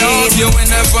though we argue, we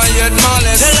never yet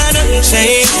malice. Tell her nothing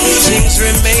change, things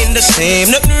remain the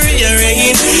same. Nothing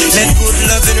rearrange, let good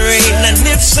loving reign. And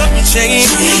if something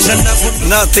change,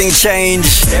 nothing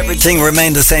changed, everything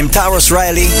remained the same. Taurus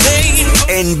Riley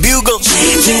in Bugle.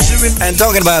 And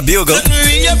talking about Bugle,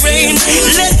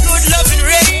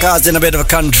 causing a bit of a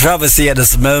controversy at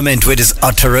this moment with his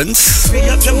utterance.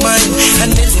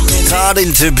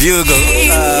 According to Bugle,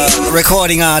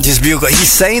 recording artist Bugle,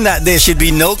 he's saying that there should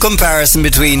be no comparison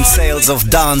between sales of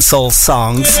dancehall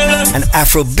songs and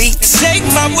Afro beats,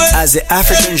 as the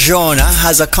African genre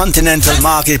has a continental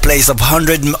marketplace of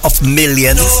hundreds of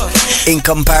millions in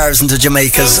comparison to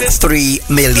Jamaica's 3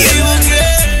 million.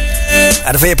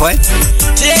 At a fair point,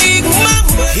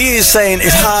 he is saying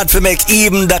it's hard to make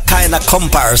even that kind of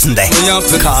comparison there,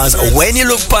 because when you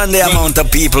look upon the amount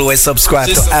of people who subscribe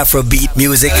to Afrobeat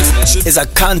music, it's a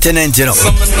continent, you know,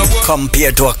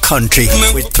 compared to a country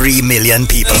with 3 million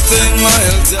people.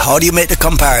 How do you make the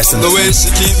comparison?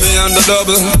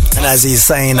 And as he's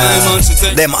saying,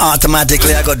 them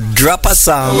automatically I go drop a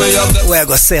song where I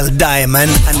go sell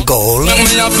diamond and gold,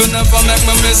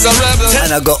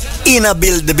 and I go in a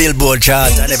build the Billboard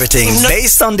chart and everything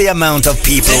based on the amount of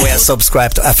people who are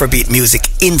subscribed to Afrobeat music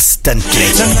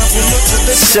instantly.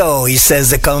 So he says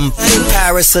the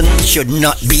comparison should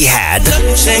not be had.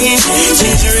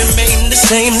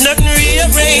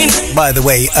 By the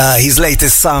way, his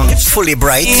latest song, Fully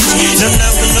Bright,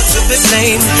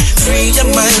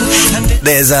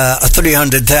 there's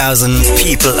 300,000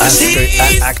 people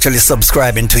actually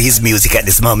subscribing to his music at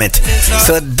this moment.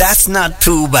 So that's not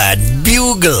too bad.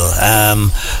 Bugle,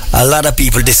 a lot of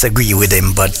people disagree with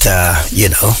him, but you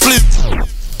know,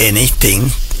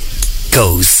 anything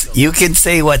goes. You can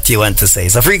say what you want to say.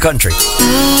 It's a free country.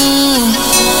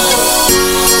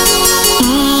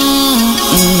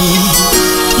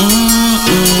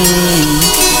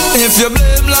 If you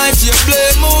blame life, you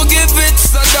blame who give it.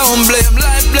 So don't blame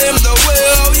life, blame the way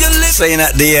how you live. Saying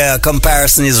that the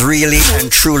comparison is really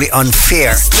and truly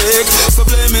unfair. So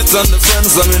blame it on the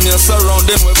friends, I mean you're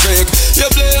surrounding with fake. You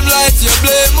blame life, you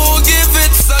blame who give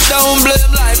it. So don't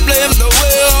blame life, blame the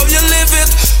way how you live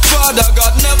it. Father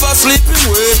God never sleep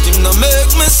him wake, him no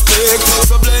make mistake.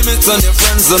 So blame it on your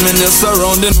friends, I mean you're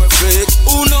surrounding with fake.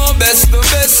 Who know best the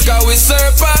best, cause we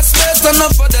serve past best.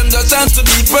 Enough for them just trying to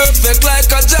be perfect like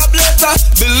a job letter.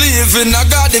 Believe in a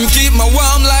God, him keep me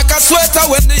warm like a sweater.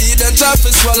 When the heat and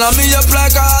traffic swallow me up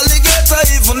like a alligator.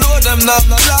 Even though them not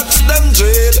no locks, them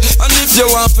dread. And if you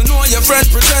want to know your friend,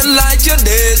 pretend like you're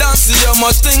dead. And see how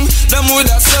much thing them would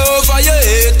have say over your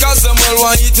head. Cause them will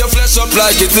want eat your flesh up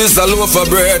like it is a loaf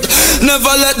of bread. Never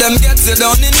let them get you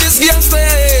down in this game, stay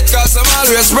hate. Cause I'm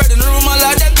always spreading rumor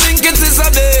like them think it is a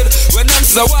bed. When them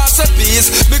say what's a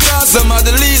peace, because them are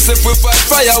the least. If we fight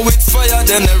fire with fire,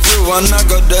 then everyone I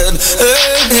go dead.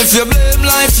 Hey, if you blame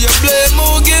life, you blame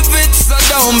who give it. So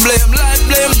don't blame life,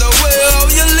 blame the way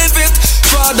how you live it.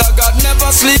 Father God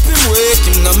never sleep him wake,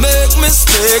 him no make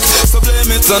mistake. So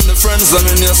blame it on the friends, I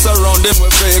mean you're surrounding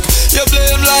with fake. You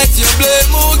blame life, you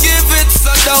blame who give it.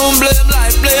 So don't blame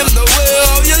life, blame the way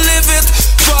how you live it.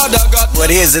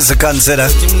 What is this to consider?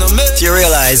 Do you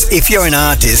realize if you're an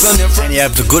artist and you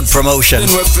have the good promotion,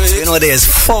 you know there's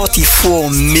 44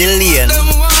 million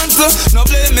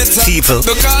people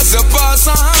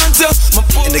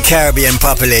in the Caribbean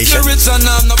population.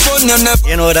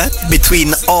 You know that?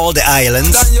 Between all the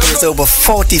islands, there's over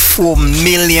 44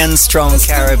 million strong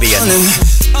Caribbean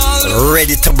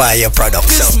ready to buy your product.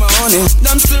 So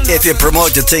if you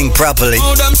promote the thing properly,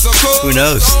 who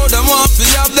knows?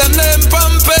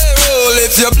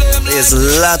 There's a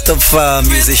lot of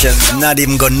musicians not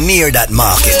even go near that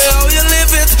market.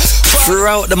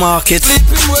 Throughout the market, the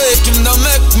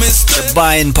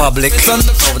buying public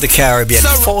of the Caribbean,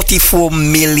 44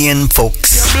 million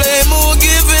folks.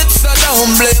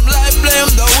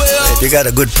 If you got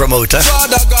a good promoter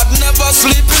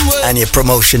and your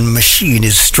promotion machine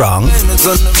is strong,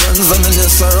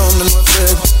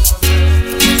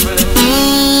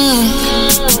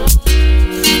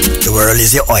 the world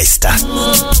is your oyster,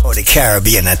 or the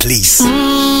Caribbean at least.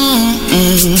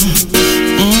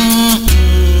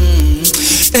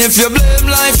 If you blame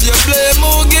life, you blame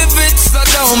who give it. So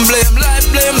don't blame life,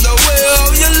 blame the way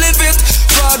how you live it.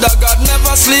 Father God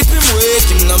never sleep him wake,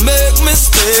 him no make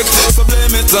mistake. So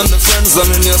blame it on the friends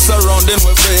and in your surrounding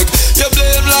with fake. You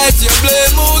blame life, you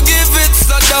blame who give it.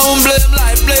 So don't blame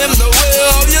life, blame the way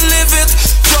how you live it.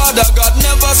 Father God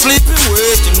never sleep him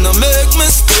wake, him no make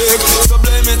mistake. So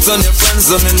blame it on your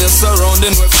friends and in your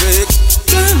surrounding with fake.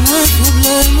 Blame life, you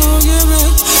blame who give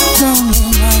it. Don't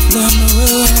blame life, blame the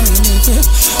way how you live it.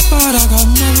 Father God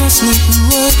never sleep him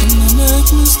wake, him no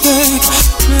make mistake.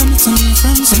 Blame it on your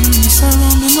friends and in your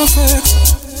surrounding with fake.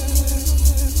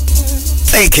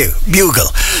 Thank you, Bugle.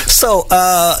 So,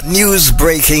 news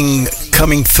breaking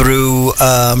coming through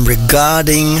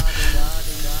regarding.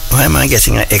 Why am I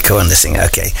getting an echo on this thing?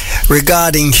 Okay.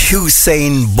 Regarding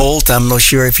Usain Bolt, I'm not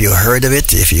sure if you heard of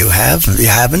it. If you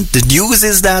haven't. The news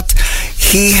is that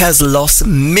he has lost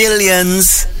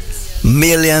millions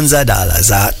of dollars,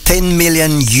 10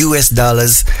 million US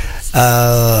dollars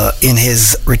in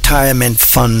his retirement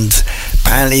fund.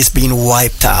 Apparently it's been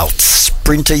wiped out.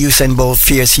 Sprinter Usain Bolt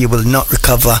fears he will not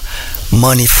recover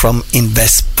money from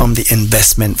the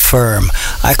investment firm.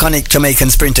 Iconic Jamaican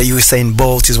sprinter Usain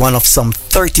Bolt is one of some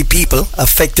 30 people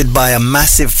affected by a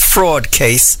massive fraud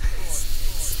case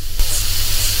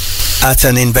at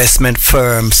an investment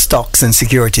firm, Stocks and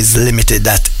Securities Limited,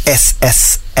 at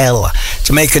SSL.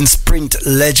 Jamaican sprint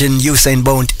legend Usain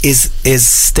Bolt is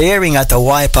staring at a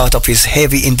wipeout of his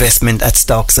heavy investment at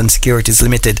Stocks and Securities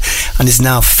Limited and is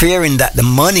now fearing that the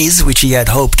monies which he had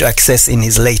hoped to access in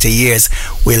his later years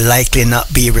will likely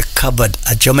not be recovered.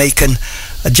 A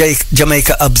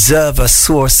Jamaica Observer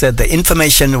source said the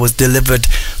information was delivered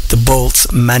to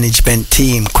Bolt's management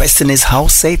team. Question is, how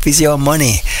safe is your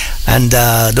money? And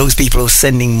those people who are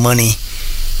sending money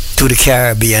to the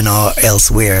Caribbean or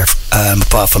elsewhere,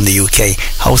 apart from the UK,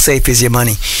 how safe is your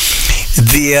money?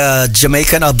 The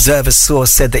Jamaican Observer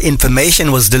source said the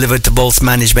information was delivered to Bolt's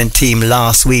management team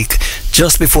last week,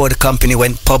 just before the company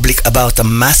went public about a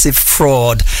massive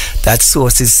fraud that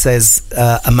sources says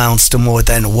amounts to more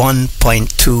than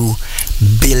 $1.2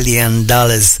 billion.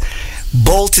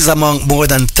 Bolt is among more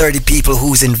than 30 people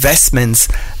whose investments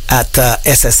at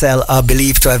SSL are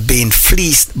believed to have been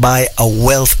fleeced by a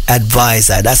wealth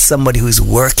advisor. That's somebody who's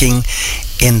working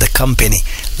in the company.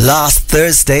 Last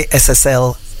Thursday,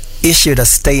 SSL issued a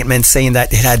statement saying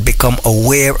that it had become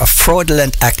aware of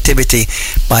fraudulent activity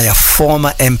by a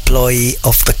former employee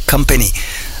of the company.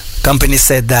 Company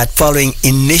said that following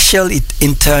initial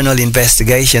internal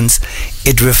investigations,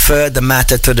 it referred the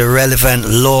matter to the relevant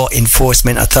law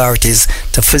enforcement authorities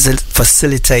to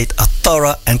facilitate a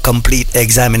thorough and complete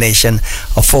examination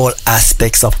of all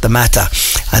aspects of the matter,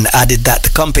 and added that the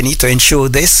company, to ensure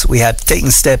this, we have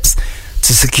taken steps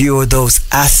to secure those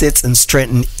assets and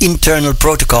strengthen internal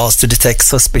protocols to detect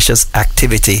suspicious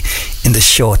activity in the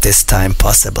shortest time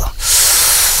possible.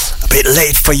 A bit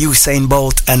late for Usain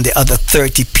Bolt and the other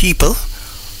 30 people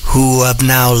who have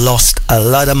now lost a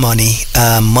lot of money,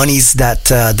 monies that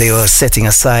they were setting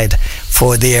aside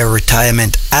for their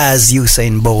retirement, as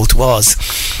Usain Bolt was.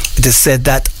 It is said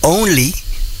that only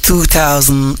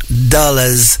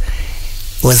 $2,000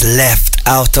 was left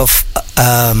out of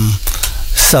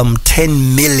some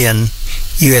 10 million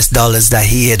US dollars that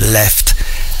he had left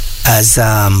as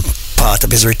part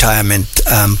of his retirement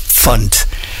fund.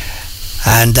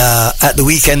 And at the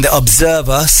weekend, the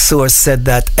Observer source said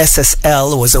that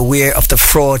SSL was aware of the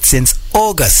fraud since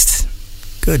August.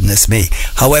 Goodness me.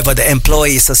 However, the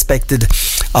employee suspected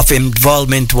of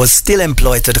involvement was still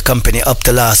employed to the company up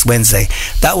to last Wednesday.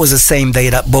 That was the same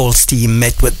day that Bolt's team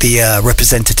met with the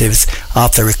representatives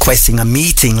after requesting a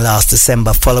meeting last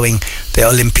December following the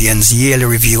Olympian's yearly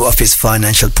review of his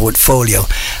financial portfolio.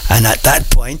 And at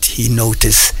that point, he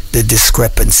noticed the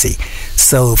discrepancy.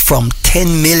 So from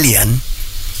 $10 million,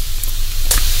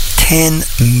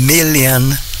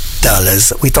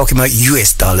 we're talking about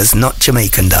US dollars, not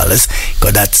Jamaican dollars,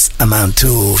 because that's amount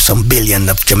to some billion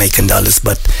of Jamaican dollars,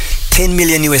 but 10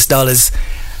 million US dollars,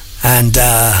 and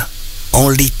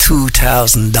only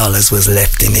 $2,000 was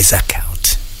left in his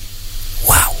account.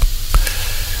 Wow.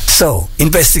 So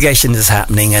investigation is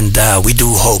happening, and we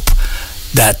do hope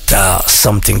that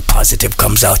something positive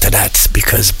comes out of that,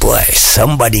 because boy,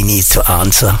 somebody needs to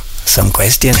answer some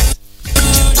questions.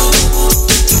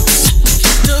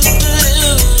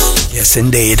 Yes,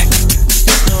 indeed.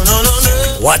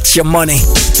 Watch your money.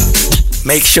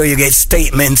 Make sure you get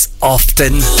statements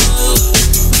often.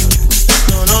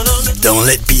 Don't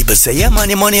let people say, yeah, man,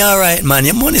 your money all right, man.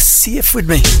 Your money's safe with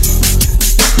me.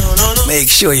 Make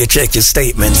sure you check your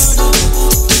statements.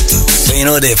 So, you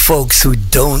know, there are folks who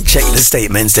don't check the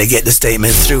statements. They get the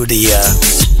statements through the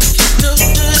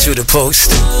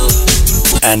post,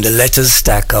 and the letters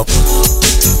stack up.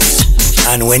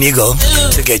 And when you go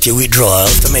to get your withdrawal,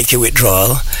 to make your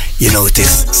withdrawal, you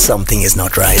notice something is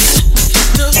not right.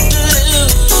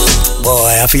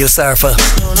 Boy, I feel sorry for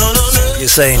you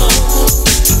saying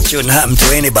it shouldn't happen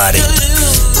to anybody.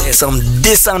 There's some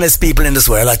dishonest people in this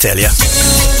world, I tell you.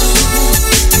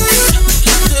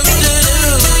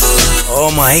 Oh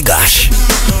my gosh.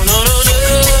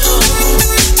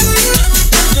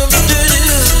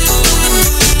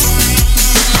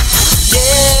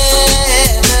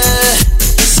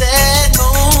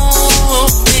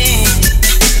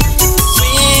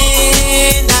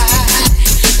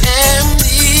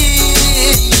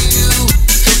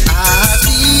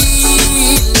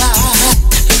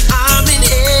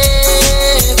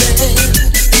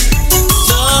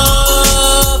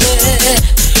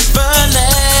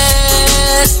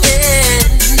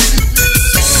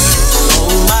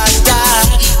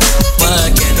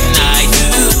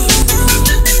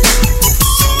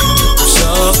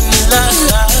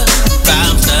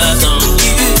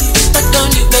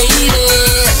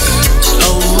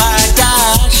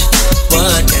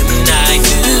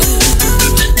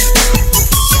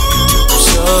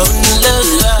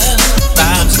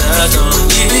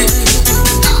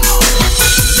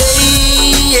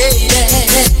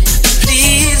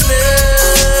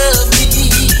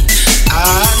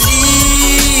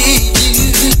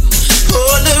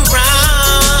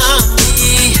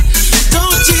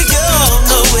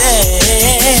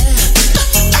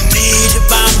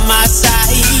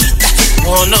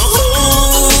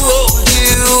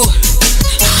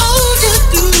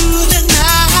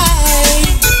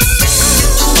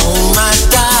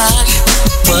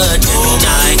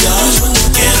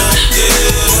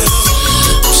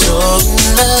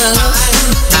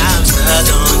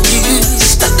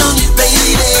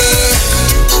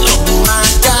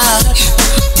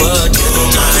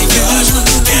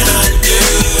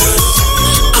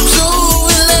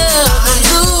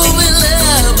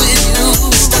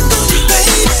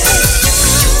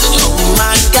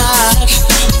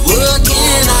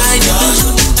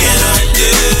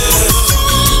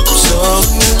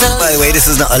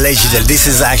 Allegedly, this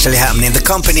is actually happening. The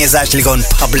company is actually going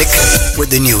public with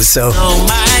the news, so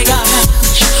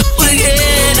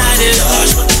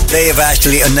they have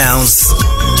actually announced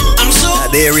that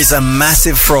there is a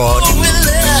massive fraud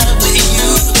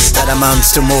that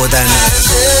amounts to more than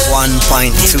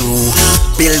 $1.2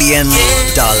 billion.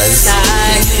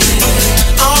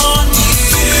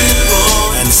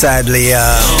 And sadly,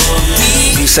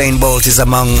 Usain Bolt is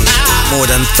among more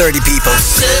than 30 people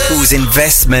whose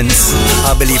investments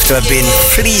are believed to have been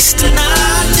fleeced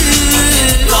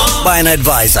by an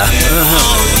advisor.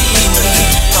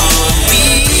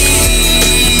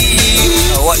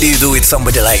 What do you do with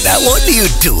somebody like that? What do you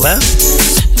do, huh?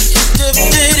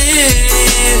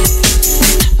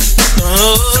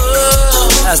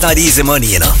 That's not easy money,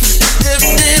 you know.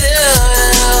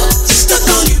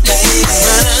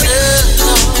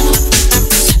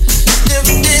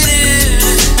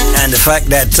 And the fact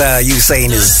that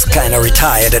Usain is kind of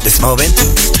retired at this moment,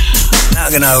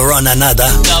 not gonna run another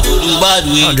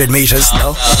 100 meters,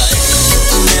 no.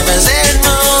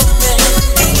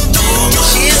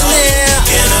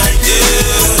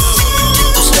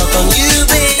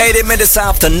 80 minutes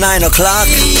after 9 o'clock,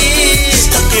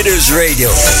 it is radio.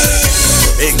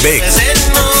 Big.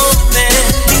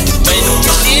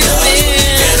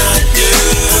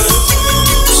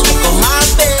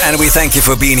 And we thank you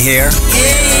for being here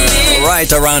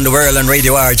right around the world on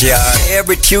Radio RGR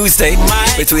every Tuesday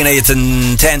between 8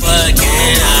 and 10. And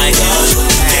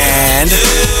the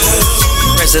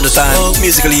rest of the time,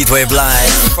 Musical Heatwave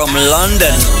Live from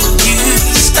London.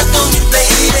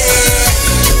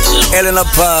 Hailing up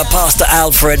Pastor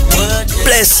Alfred.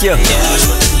 Bless you.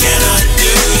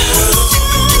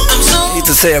 Need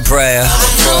to say a prayer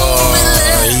for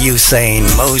Usain,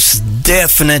 most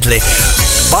definitely.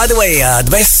 By the way,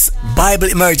 the best Bible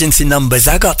emergency numbers,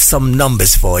 I got some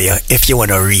numbers for you if you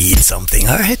want to read something.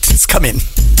 All right, it's coming.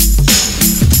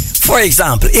 For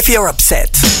example, if you're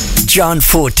upset, John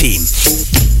 14.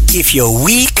 If you're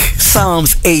weak,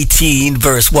 Psalms 18,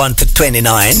 verse 1 to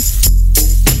 29.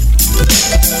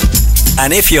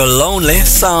 And if you're lonely,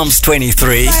 Psalms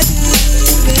 23.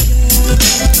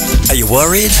 Are you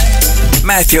worried?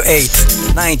 Matthew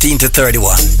 8, 19 to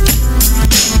 31.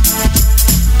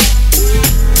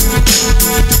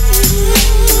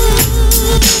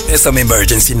 There's some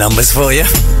emergency numbers for you.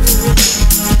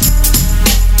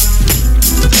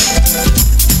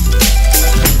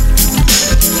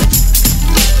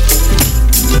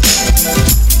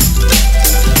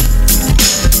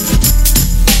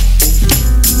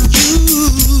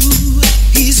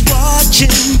 He's watching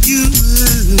you.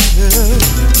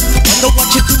 wonder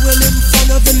what you're doing in front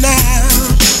of it now.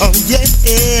 Oh yeah,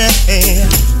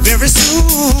 very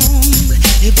soon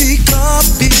you'll be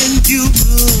copying you,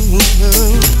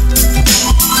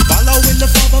 following the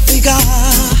father figure.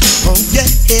 Oh yeah,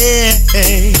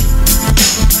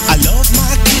 I love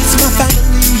my kids, my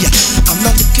family. I'm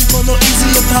not looking for no easy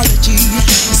apology.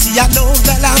 See, I know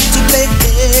that I'm to blame.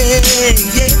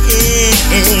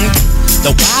 The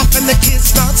wife and the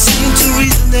kids not seem to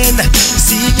reasoning.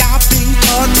 See, I've been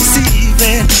caught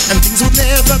deceiving, and things will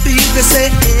never be the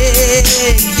same.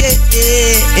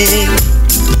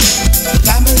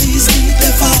 Families need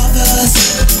their fathers,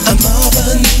 a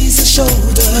mother needs a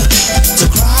shoulder to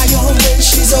cry on when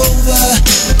she's over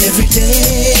every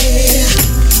day.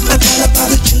 And all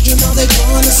about the children, how they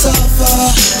gonna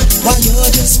suffer while you're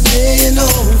just playing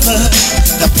over.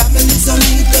 The families don't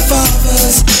need their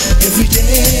fathers every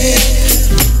day.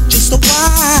 Just a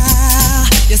while,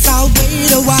 yes, I'll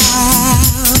wait a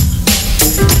while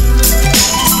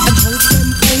and hope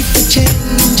and pray for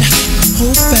change.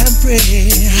 Hope and pray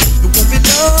it won't be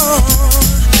long,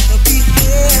 it'll be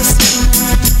here soon.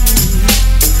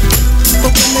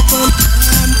 But when it comes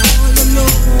time, all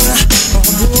alone, I'll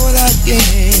roll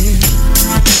again.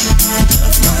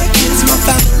 Love my kids, my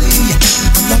family.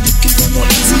 I'm not looking for no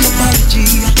easy apology.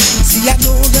 See, I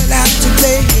know that I'm to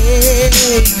blame.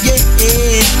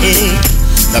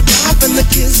 The wife and the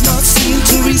kids not seem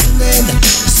to reasoning.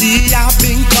 See, I've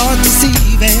been caught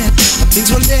deceiving. Things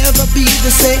will never be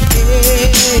the same.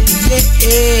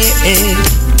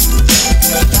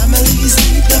 Families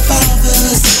need their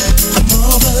fathers. A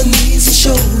mother needs a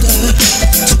shoulder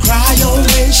to cry on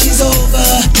when she's over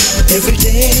every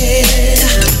day.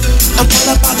 And what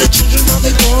about the children? How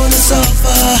they gonna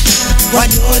suffer while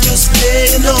you're just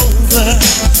playing over?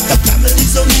 The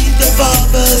families don't need their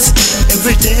fathers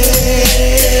every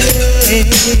day.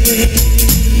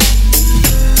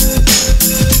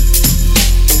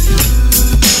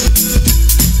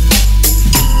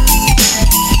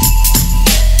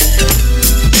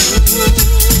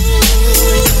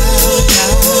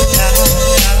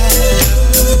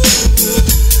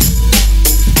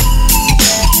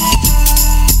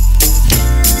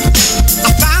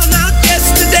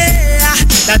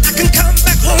 That I can come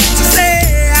back home to say,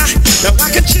 now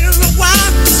I can chill a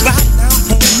while, 'cause right now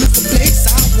home is the place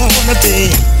I wanna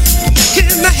be.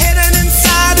 Looking ahead and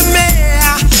inside of me,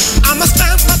 I must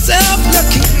find myself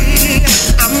lucky.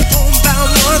 I'm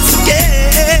homebound once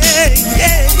again.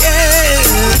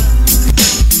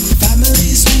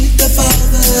 Families need their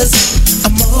fathers.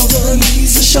 A mother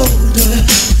needs a shoulder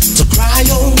to cry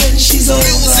on when she's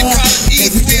over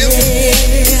every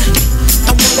day.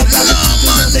 I wanna about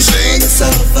the people they're gonna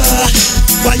suffer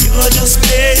while you're just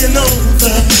playing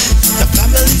over. The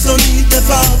families don't need their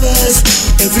fathers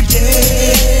every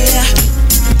day.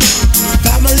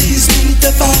 Families need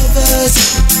their fathers.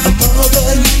 A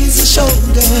mother needs a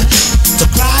shoulder to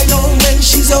cry on when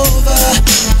she's over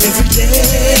every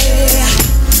day.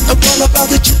 And what about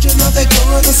the children, how they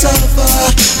gonna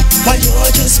suffer while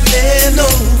you're just playing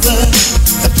over?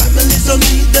 The families don't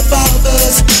need their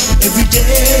fathers every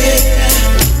day.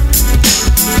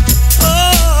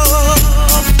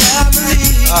 Oh,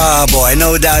 family. Ah, boy,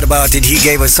 no doubt about it. He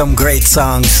gave us some great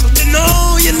songs. You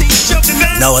know you need your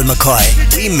Noel McCoy,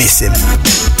 we miss him.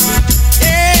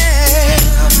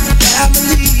 Yeah,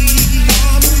 family.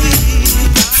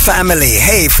 Family,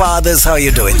 hey fathers, how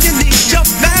you doing? You need your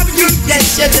family,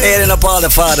 yes, you do. Hailing up all the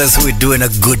fathers who are doing a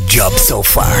good job so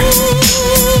far.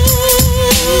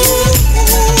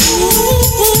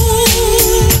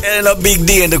 Hailing up Big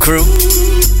D and the crew.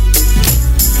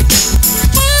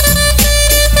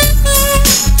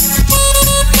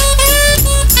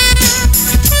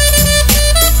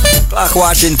 Clock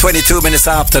watching 22 minutes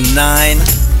after 9.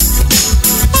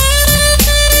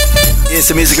 It's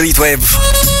the Musical Heatwave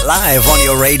live on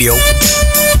your radio.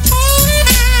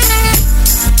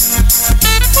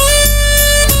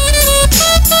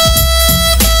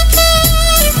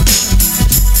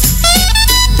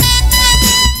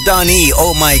 Donnie,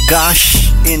 oh my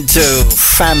gosh, into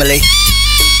Family,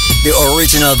 the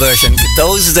original version.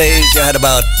 Those days you had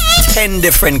about 10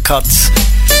 different cuts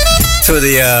to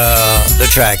the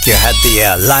track. You had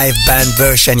the live band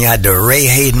version, you had the Ray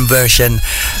Hayden version,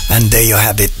 and there you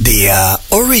have it, the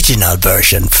original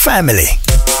version, Family.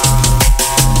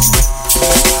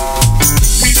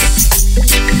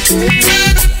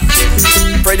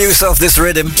 Producer of this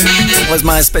rhythm was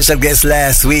my special guest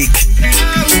last week.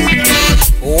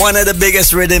 One of the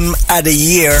biggest rhythm of the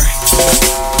year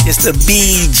is the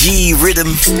BG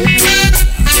rhythm.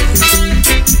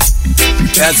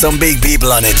 Had some big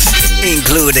people on it,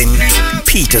 including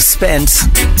Peter Spence.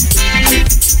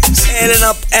 Hailing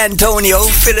up Antonio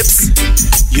Phillips.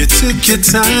 You took your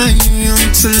time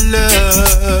to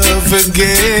love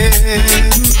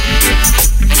again.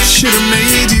 Should've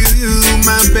made you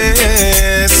my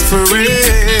best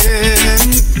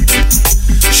friend.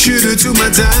 Should've took my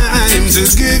time to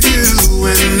give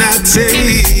you and not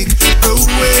take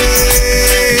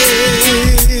away.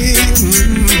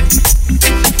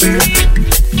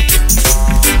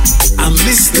 I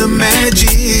miss the magic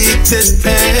that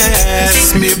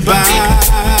passed me by.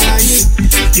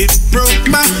 It broke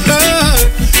my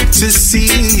heart to see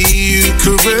you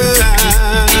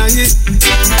cry.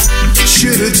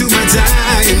 Should've took my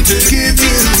time to give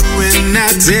you and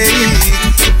not take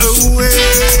away.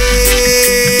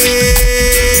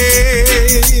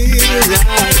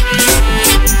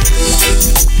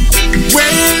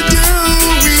 Where do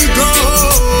we go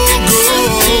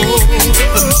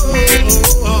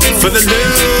for the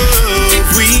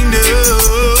love we know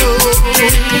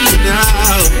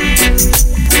now?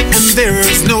 And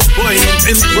there's no point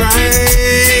in pride.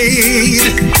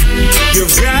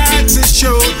 You've got to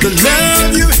show the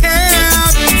love you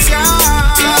have inside.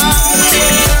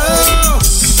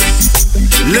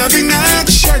 Loving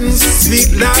actions speak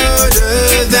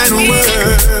louder than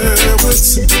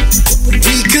words.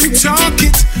 We can talk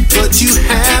it, but you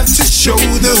have to show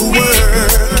the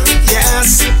word.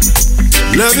 Yes.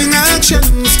 Loving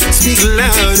actions speak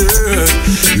louder,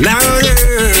 louder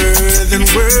than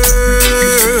words.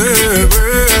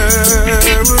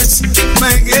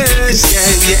 My gosh,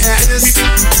 yeah, yes.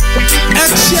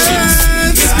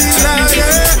 Actions speak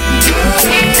louder.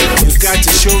 You got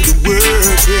to show the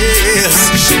word,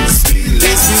 yes.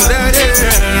 They speak louder.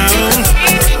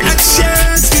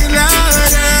 Actions speak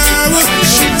louder.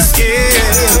 Yeah.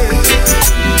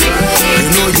 You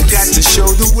know you got to show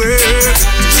the word.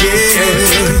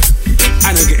 Yeah, I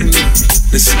know getting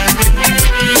listen.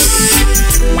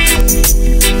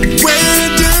 Where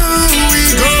do we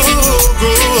go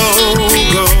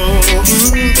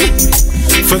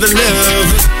for the love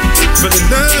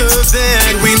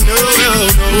that we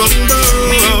know?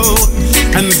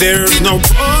 And there's no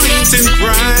point in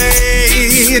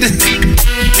pride.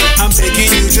 I'm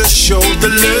begging you, just show the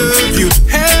love you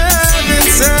have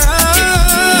inside.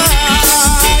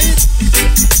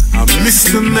 I miss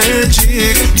the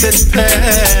magic that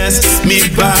passed me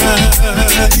by.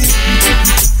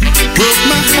 Broke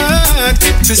my heart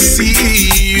to see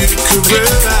you cry.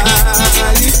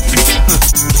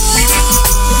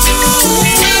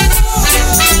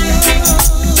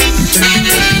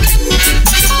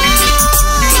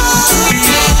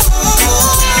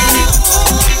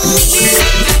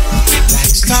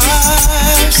 Like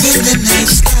stars in the night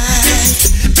sky,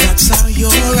 that's how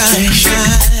your eyes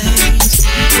shine.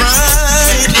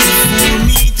 Brightly for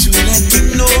me to let me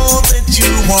know that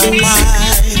you are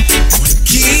mine. One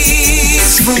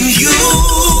kiss from you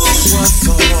was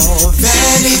all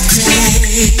that it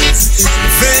takes.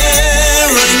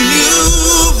 There I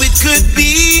knew it could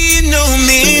be no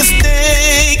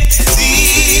mistake.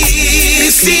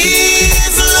 This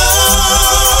is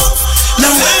love.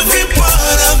 Now every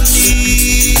part of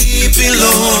me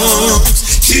belongs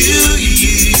to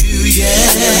you, yeah.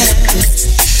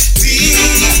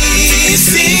 This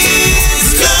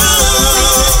is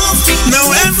love. Now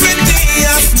every day I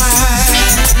smile.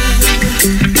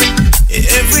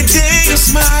 Every day you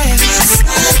smile.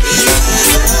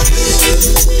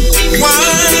 Why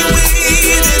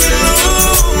wait any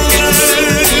longer?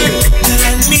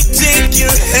 Let me take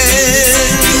your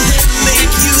hand and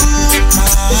make you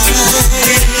mine.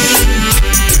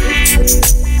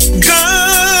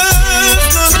 God's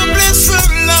gonna bless her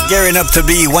love. Gearing up to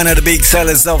be one of the big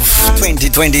sellers of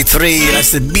 2023.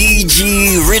 That's the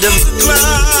BG Rhythm.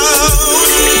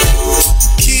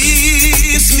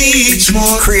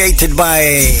 Created by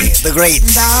the great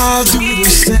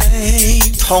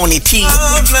Tony T,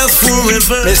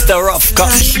 Mr. Rough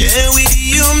Cut.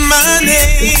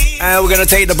 And we're gonna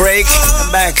take the break.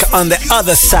 Come back on the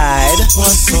other side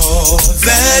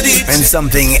and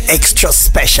something extra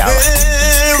special.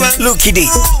 Lukey D.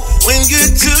 When you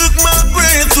took my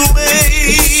breath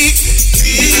away,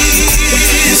 this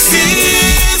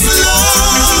is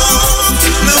love.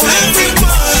 Now every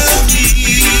part of me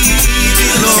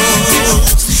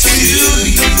belongs to you.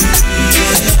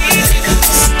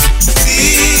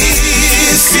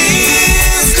 This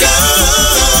is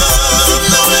love.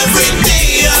 Now every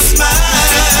day I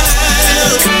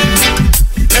smile.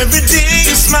 Every day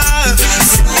you smile.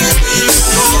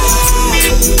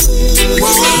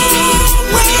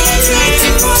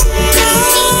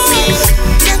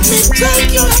 Let me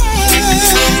take your hand.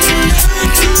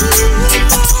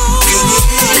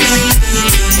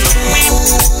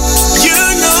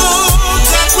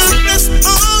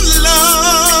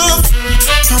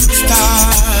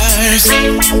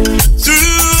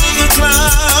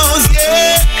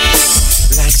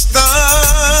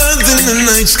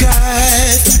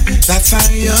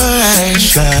 your eyes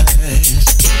shine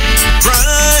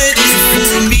brightly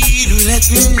for me to let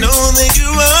me know that you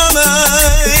are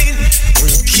mine.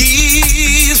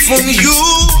 Keys from you.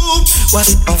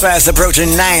 Fast approaching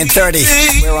 9:30.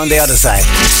 We're on the other side.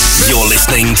 You're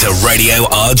listening to Radio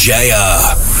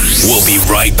RJR. We'll be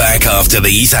right back after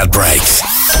these ad breaks.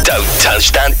 Don't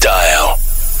touch that dial.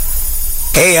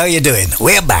 Hey, how you doing?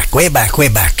 We're back.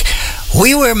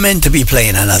 We were meant to be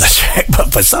playing another track,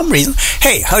 but for some reason,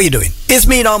 hey, how you doing? It's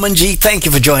me, Norman G. Thank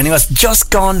you for joining us. Just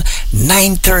gone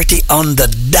 9:30 on the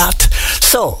dot.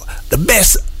 So, the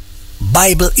best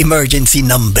Bible emergency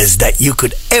numbers that you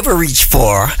could ever reach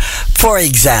for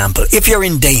example, if you're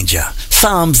in danger,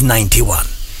 Psalms 91.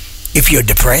 If you're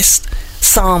depressed,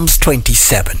 Psalms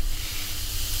 27.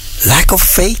 Lack of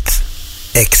faith,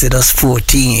 Exodus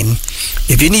 14.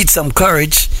 If you need some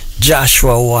courage,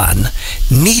 Joshua 1.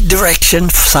 Need direction,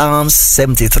 Psalms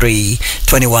 73,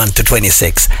 21 to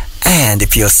 26. And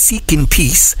if you're seeking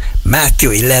peace, Matthew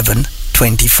 11,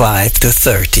 25 to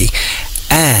 30.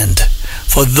 And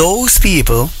for those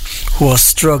people who are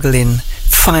struggling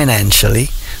financially,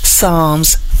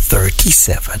 Psalms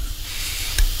 37.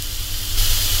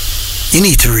 You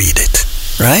need to read it,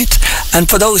 right? And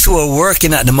for those who are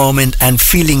working at the moment and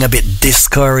feeling a bit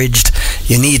discouraged,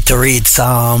 you need to read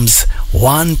Psalms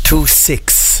 1 to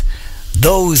 6.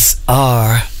 Those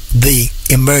are the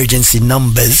emergency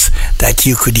numbers that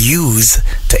you could use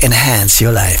to enhance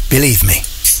your life. Believe me.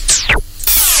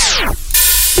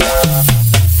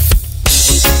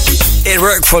 It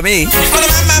worked for me.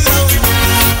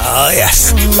 Oh,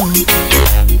 yes.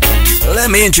 Let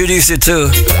me introduce you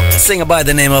to a singer by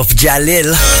the name of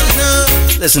Jalil.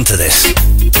 Listen to this.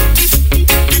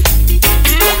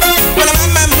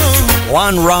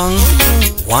 One wrong,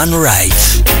 one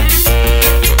right.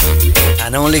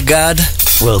 And only God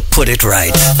will put it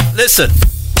right. Listen.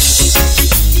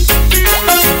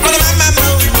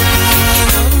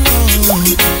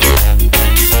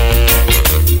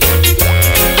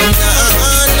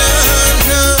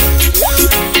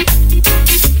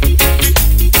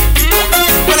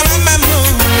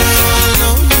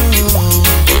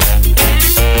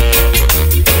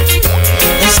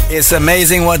 It's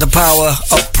amazing what the power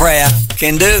of prayer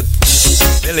can do.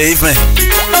 Believe me.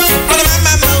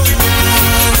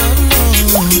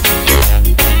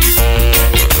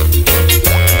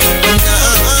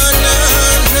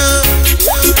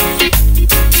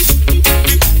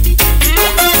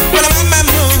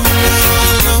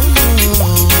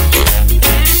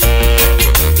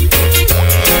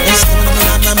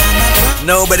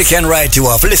 Nobody can write you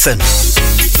off. Listen.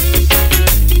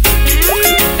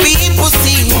 People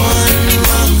see one.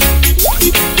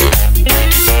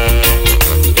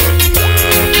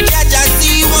 Jaja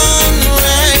see one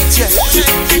right.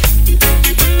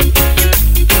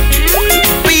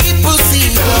 People see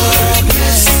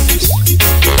darkness.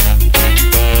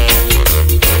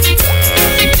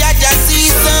 Jaja see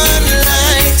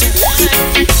sunlight.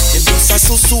 You do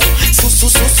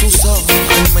so.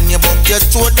 And when you buck your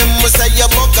throat, them will say you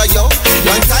buck a yo.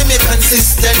 One time you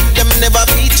consistent, them never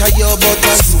feature you. But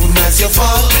as soon as you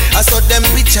fall, I saw them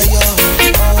picture you.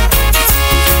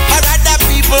 I'd rather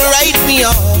people write me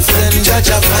off than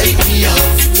Jaja fight me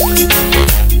off.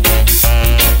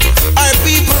 Or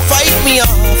people fight me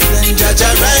off than Jaja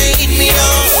write me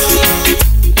off.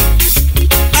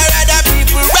 I'd rather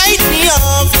people write me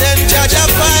off than Jaja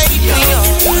fight me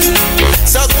off.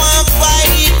 So go and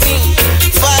fight me.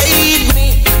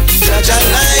 Jaja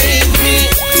like me.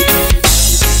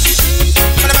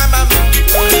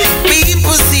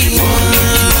 People see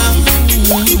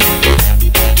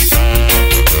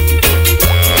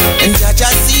and Jaja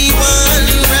see one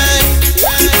right.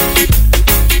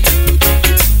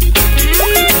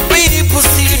 People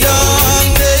see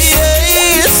darkness,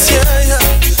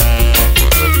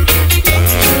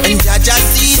 and Jaja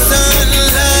see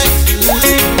sunlight.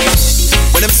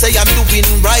 When them say I'm doing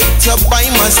right, you're by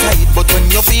my side. But when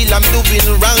you feel I'm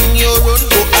doing wrong, you run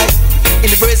go hide. In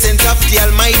the presence of the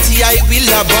Almighty, I will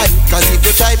abide. Cause if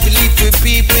you try to live with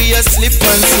people, you slip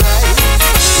and slide.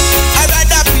 I'd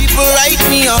rather people write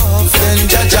me off than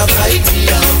Jaja fight me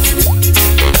off.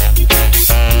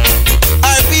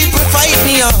 Or people fight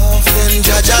me off than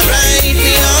Jaja write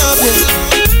me off.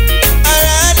 I'd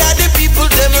rather the people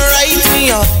them write me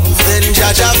off than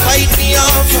Jaja fight me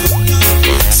off.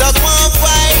 So go and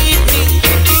fight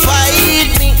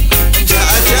me,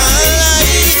 Jaja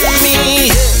like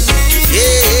me.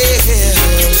 Yeah.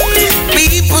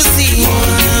 People see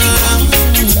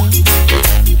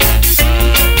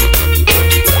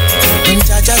and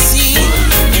Jaja see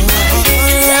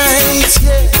right,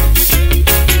 yeah.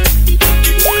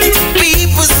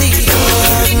 People see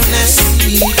darkness.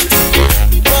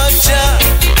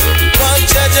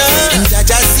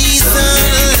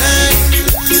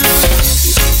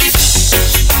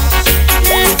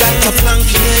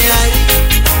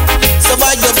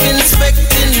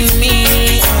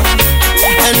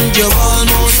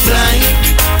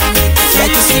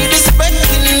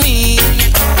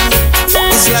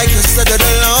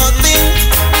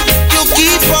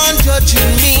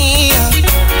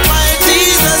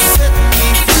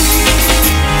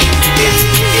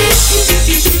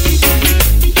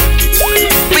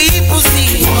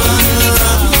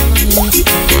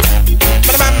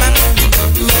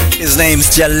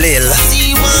 Jalil.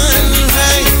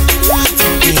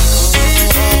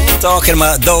 Talking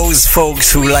about those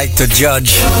folks who like to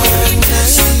judge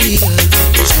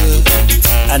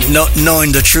and not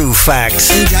knowing the true facts.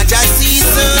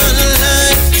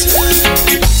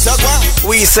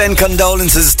 We send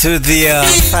condolences to the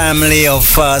family of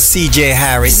CJ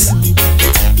Harris.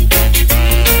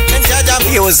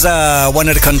 He was one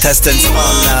of the contestants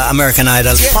on American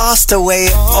Idol. Passed away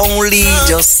only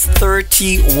just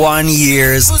 31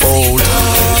 years old.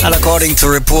 And according to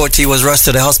report, he was rushed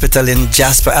to the hospital in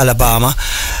Jasper, Alabama.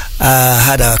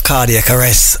 Had a cardiac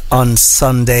arrest on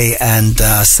Sunday, and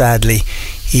sadly,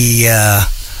 he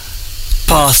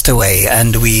passed away.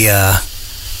 And we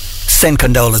send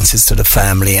condolences to the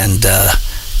family and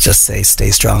just say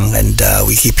stay strong, and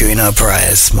we keep you in our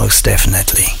prayers, most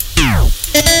definitely.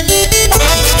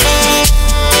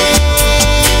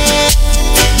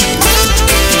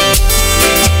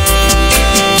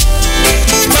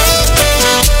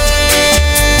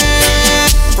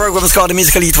 The program is called The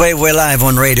Musical Heat Wave. We're live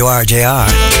on Radio RJR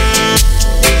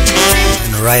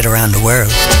and right around the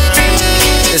world.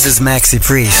 This is Maxi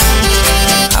Priest.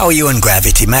 How are you in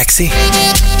Gravity, Maxi?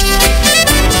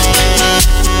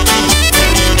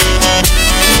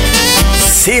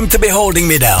 Seem to be holding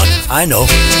me down. I know.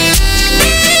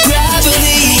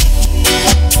 Gravity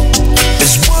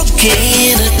is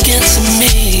working against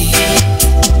me.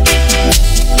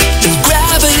 And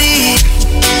gravity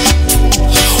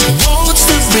wants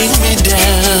to bring me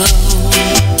down.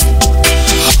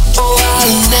 Oh,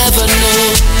 I'll never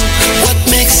know what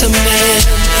makes a man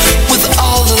with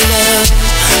all the love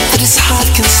that his heart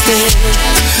can stand.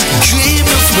 Dream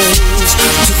of ways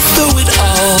to throw it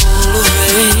all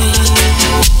away.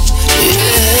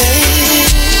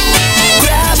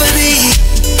 Gravity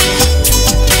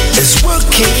is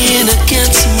working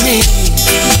against me,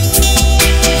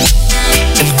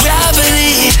 and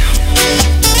gravity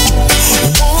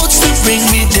wants to bring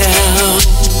me down.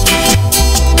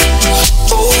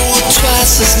 Oh,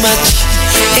 twice as much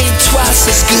ain't twice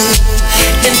as good,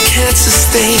 and can't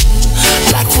sustain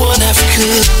like one half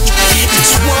could.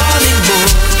 It's wanting more,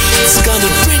 it's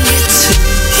gonna bring me to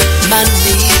my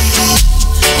knees.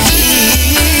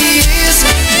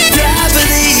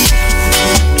 Gravity,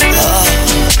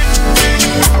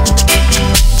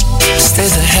 stay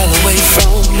the hell away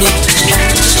from me.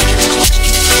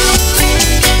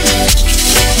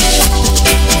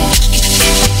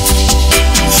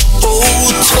 Oh,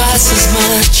 twice as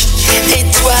much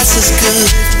ain't twice as good,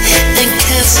 and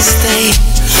can't sustain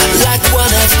like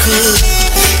one half could.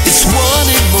 It's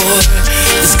wanting more,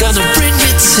 it's gonna bring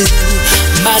me to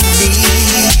my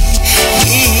knees.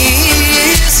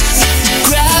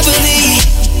 Gravity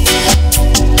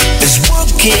is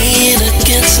working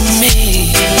against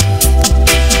me,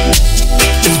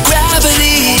 and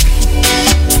gravity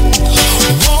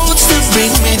wants to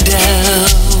bring me down.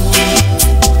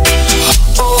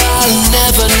 Oh, I'll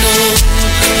never know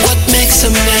what makes a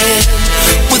man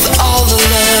with all the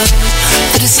love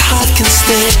that his heart can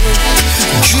stand.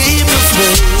 Dream of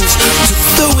ways to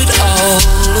throw it all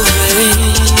away.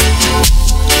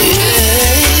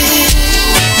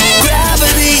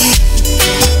 Gravity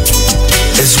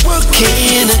is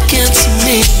working against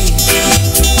me,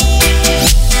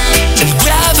 and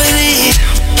gravity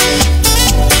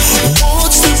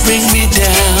wants to bring me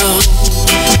down.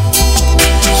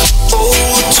 Oh,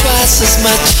 twice as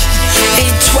much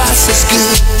ain't twice as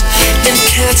good, and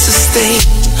can't sustain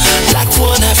like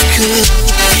one half could.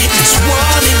 It's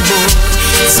wanting more,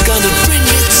 it's gonna bring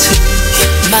me to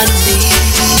my knees.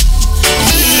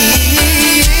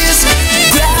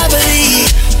 Gravity,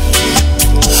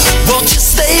 won't you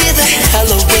stay the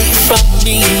hell away from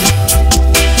me?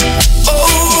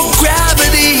 Oh,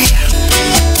 gravity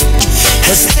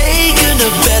has taken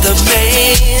a better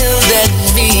man than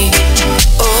me.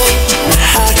 Oh,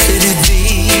 how could it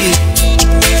be?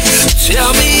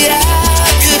 Tell me,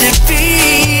 how could it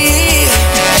be?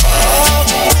 Oh,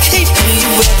 keep me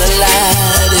where the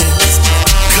light is.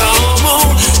 Come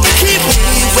on, keep me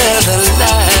where the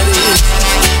light is.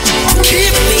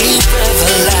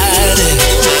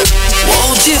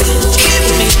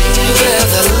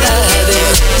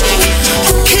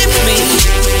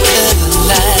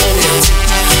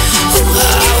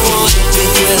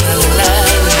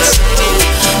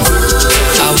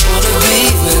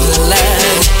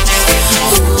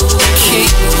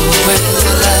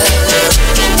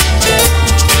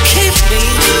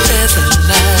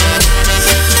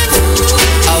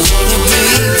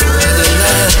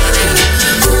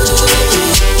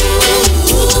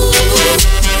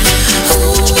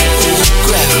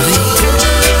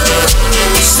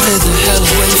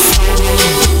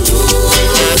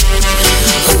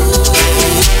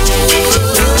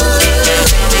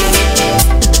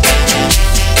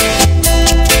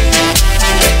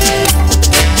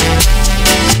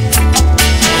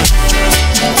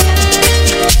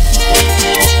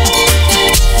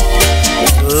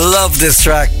 this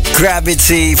track,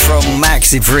 Gravity from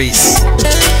Maxi Priest.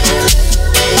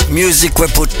 Music will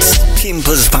put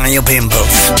pimples on your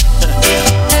pimples.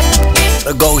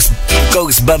 The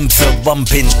ghost bumps are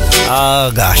bumping.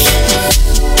 Oh gosh.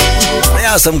 There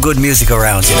are some good music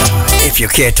around, you know, if you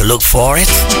care to look for it.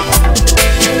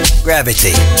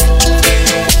 Gravity.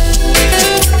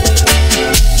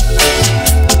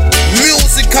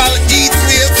 Musical heat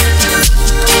wave.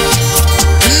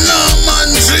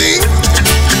 Norman G.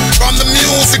 From the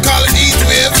musical heat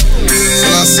wave. So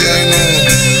I say I know.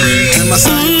 I'm a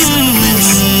science.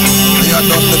 You are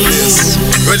done the place.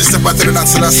 Register battery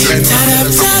that's the last line.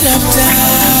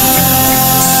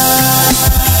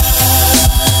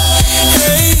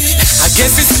 Hey, I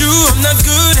guess it's true I'm not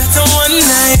good at a one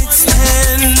night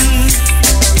stand,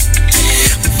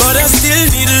 but I still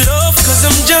need love cause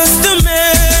I'm just a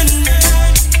man.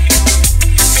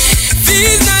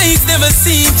 These nights never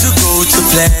seem to go to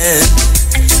plan.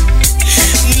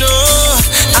 No,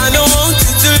 I don't want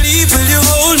you to leave. Will you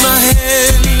hold my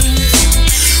hand?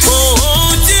 Oh,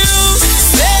 won't you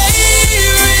stay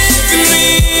with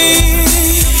me?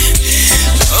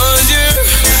 Hold you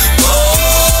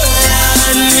all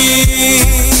I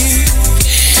need.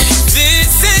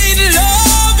 This ain't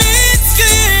love, it's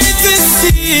good to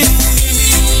see.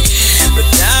 But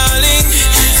darling,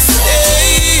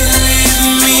 stay with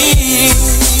me.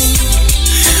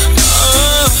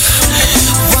 Oh,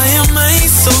 why am I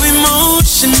so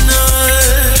emotional?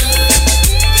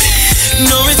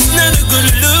 No, it's not a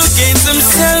good look, gain some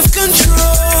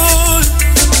self-control.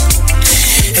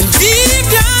 And deep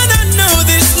down I know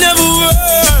this never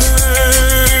works,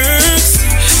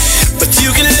 but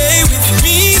you can lay with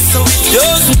me so it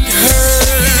doesn't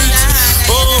hurt.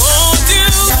 Oh, won't you?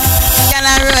 Can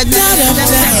I run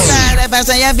that? If I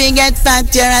say you fi get fat,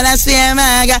 you're at a same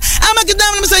maga. I'm a good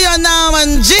damn, I'm say you're now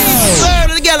and G. Sir,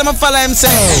 the girl, I'm a follow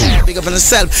himself. Big up on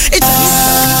himself. It's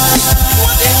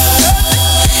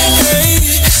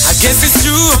I guess it's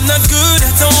true I'm not good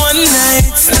at a one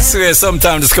night. I swear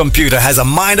sometimes this computer has a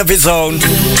mind of its own.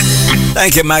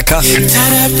 Thank you, Macca.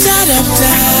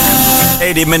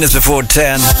 80 minutes before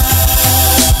 10.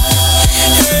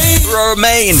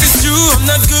 Remain. It's true I'm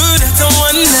not good at a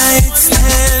one night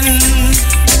stand,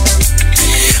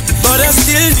 but I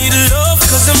still need love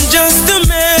cause I'm just a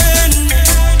man.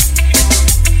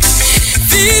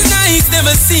 These nights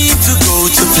never seem to go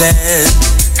to plan.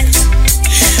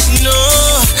 No,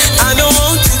 I don't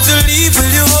want you to leave. Will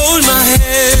you hold my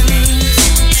hand?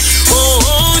 Oh,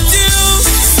 won't you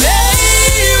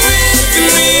stay with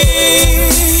me?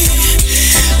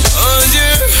 Hold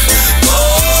you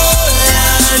all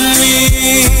I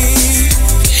need.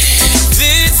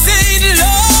 This ain't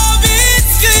love,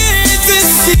 it's good to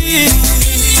see.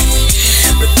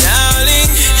 But darling,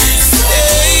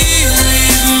 stay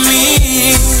with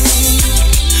me.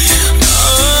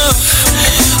 Oh,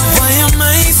 why am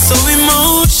I so emotional?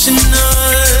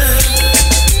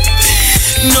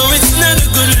 No, it's not a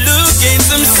good look, gain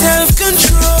some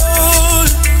self-control.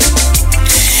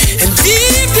 And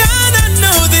deep down I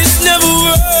know this never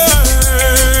works,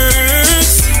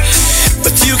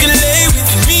 but you can lay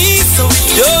with me so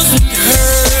it doesn't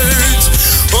hurt.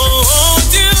 Oh,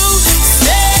 won't you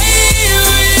stay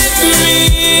with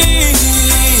me?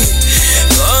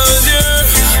 Cause you're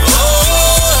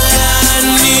all I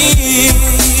need.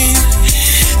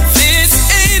 This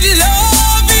ain't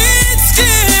love, it's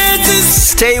good to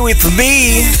Stay with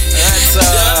me. That's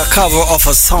a cover of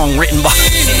a song written by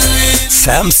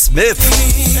Sam Smith.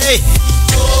 Hey.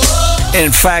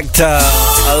 In fact, a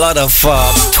lot of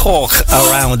talk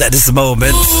around at this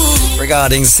moment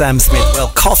regarding Sam Smith. Well,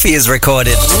 Coffee has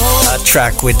recorded a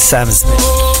track with Sam Smith,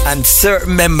 and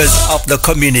certain members of the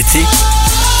community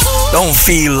don't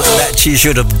feel that she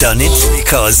should have done it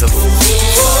because of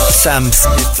Sam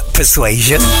Smith's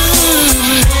persuasion.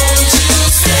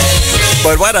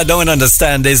 But what I don't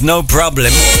understand, there's no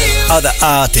problem with other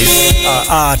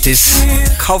artists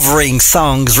covering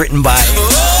songs written by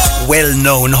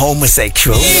well-known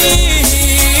homosexuals.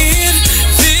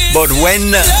 But when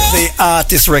the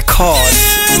artist records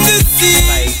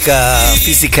like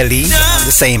physically on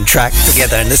the same track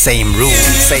together in the same room,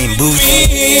 same booth,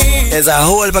 there's a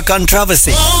whole of a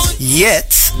controversy.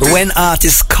 Yet when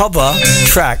artists cover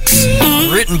tracks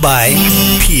written by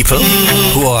people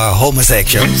who are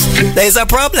homosexuals, there's a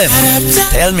problem.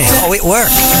 Tell me how it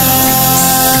works.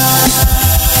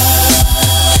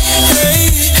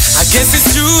 I guess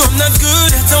it's true I'm not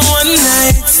good at a one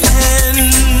night stand,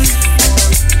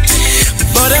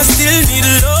 but I still need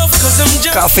love cause I'm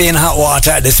just Coffee and hot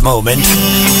water at this moment.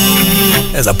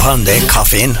 There's a pun there,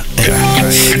 caffeine.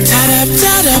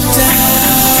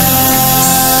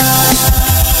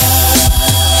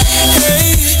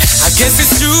 guess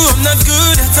it's true, I'm not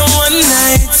good at a one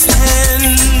night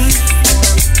stand.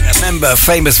 I remember a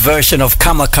famous version of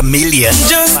Come a Chameleon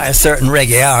by a certain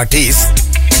reggae artist.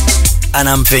 And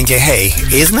I'm thinking, hey,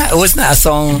 wasn't that a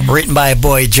song written by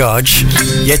Boy George?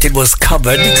 Yet it was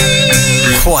covered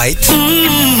quite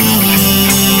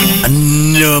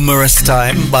numerous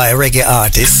times by reggae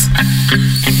artists.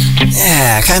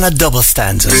 Yeah, kind of double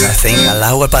standards, I think.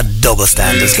 What about double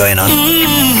standards going on?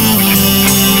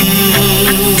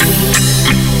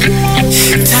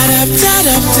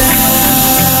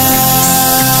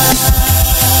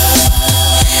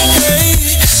 Hey,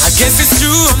 I guess it's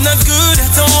true, I'm not good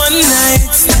at a one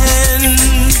night stand.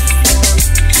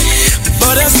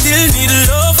 But I still need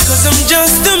love, cause I'm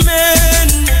just a man.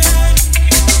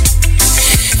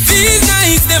 These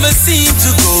nights never seem to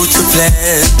go to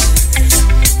plan.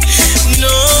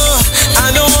 No,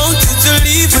 I don't want you to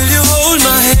leave. Will you hold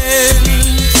my hand?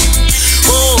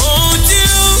 Oh, won't you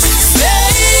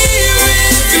stay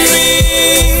with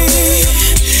me?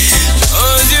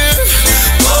 'Cause you're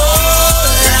all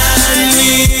I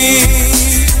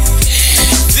need.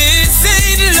 This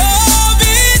ain't love,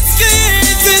 it's clear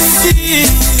to see.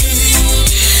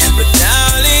 But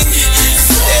darling,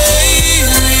 stay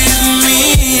with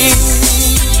me.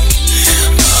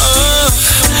 Oh,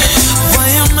 why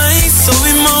am I so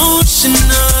emotional?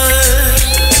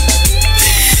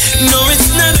 No, it's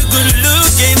not a good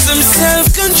look, it's some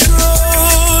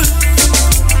self-control.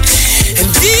 And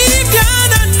deep down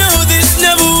I know this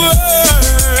never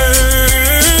works,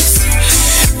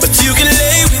 but you can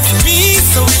lay with me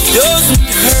so it doesn't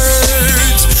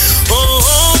hurt. Oh,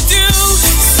 won't you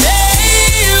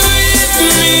stay with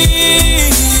me?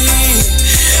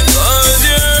 'Cause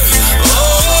you're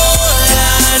all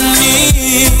I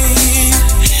need.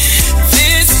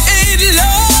 This ain't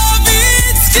love,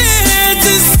 it's clear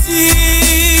to see.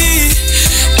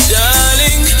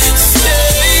 Darling,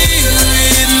 stay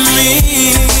with me.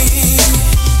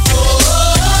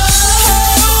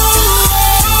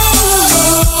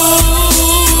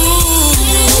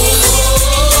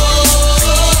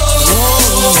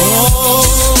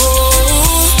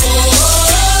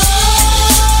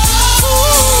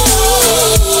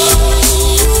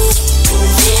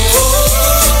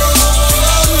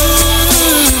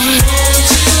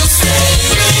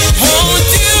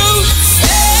 Won't you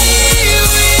stay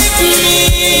with me?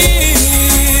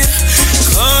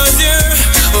 'Cause you're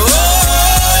all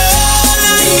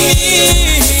I need.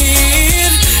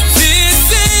 This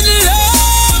ain't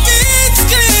love, it's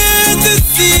clear to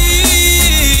see.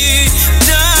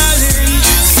 Darling,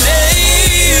 stay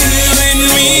with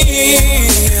me.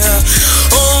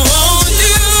 Oh, won't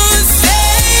you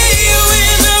stay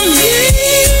with me?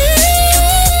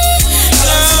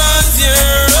 'Cause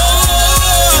you're all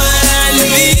I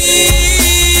need.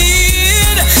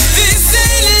 This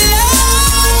ain't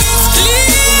love, it's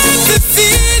clear to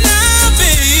see now,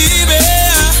 baby.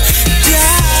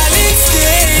 Darling,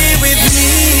 stay with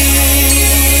me.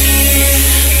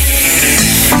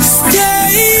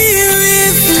 Stay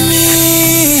with me.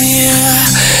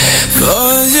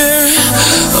 'Cause you're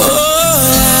all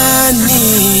I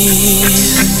need.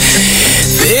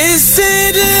 This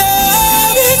ain't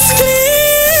love, it's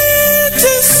clear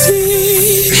to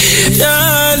see.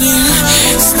 Darling,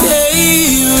 stay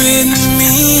with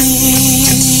me.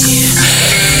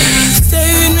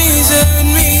 Stay with me, stay with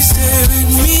me, stay with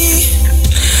me.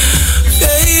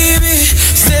 Baby,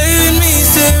 stay with me,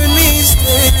 stay with me,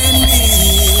 stay with me.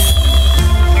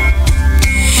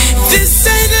 This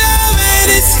ain't love, and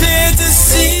it's clear to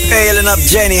see. Hailing up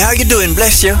Jenny, how you doing?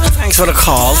 Bless you. Thanks for the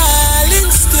call.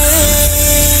 Darling, stay.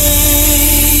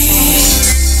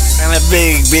 And a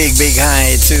big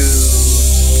hi to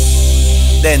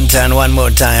Denton one more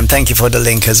time. Thank you for the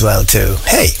link as well too.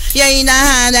 Hey. Yeah, in a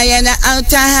harder, you're not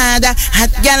out harder.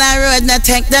 Hot gal a road, now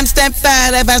take them step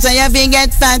further. But so you big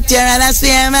get fat, you're and I see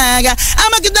him. I'm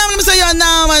a good down, I'm say you're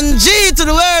now and G to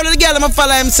the world. The girl, I'm a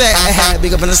follow him say,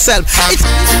 big up on yourself. It's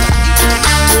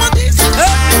what is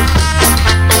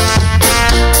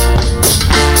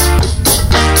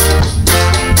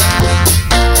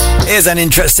Here's an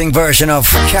interesting version of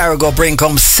Cargo bring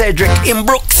come Cedric in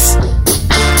Brooks.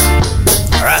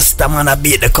 Rasta man a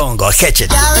beat the Congo, catch it.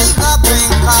 Cargo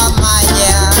bring come my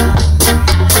yeah.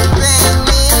 Bring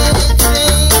me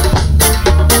drink.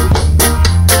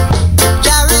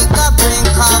 Cargo bring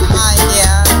come my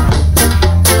yeah.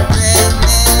 Bring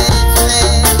me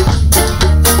drink.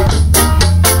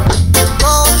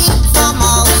 Go eat some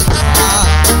house,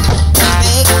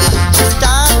 make it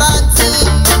Starbucks.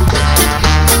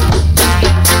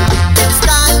 It's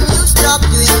time you stop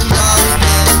doing those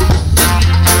things.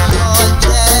 Go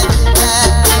check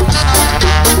that.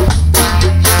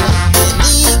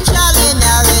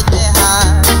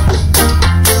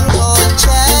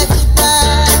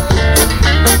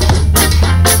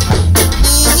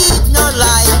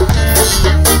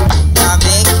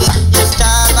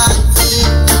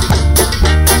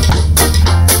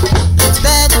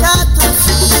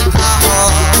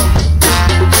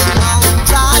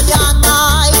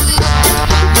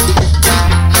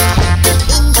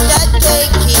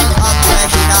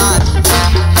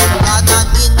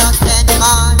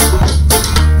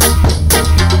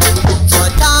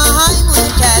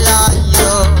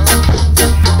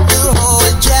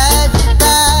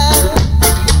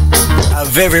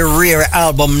 very rare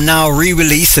album now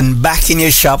re-released and back in your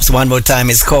shops one more time.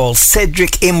 It's called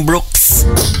Cedric M. Brooks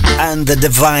and the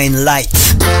Divine Light.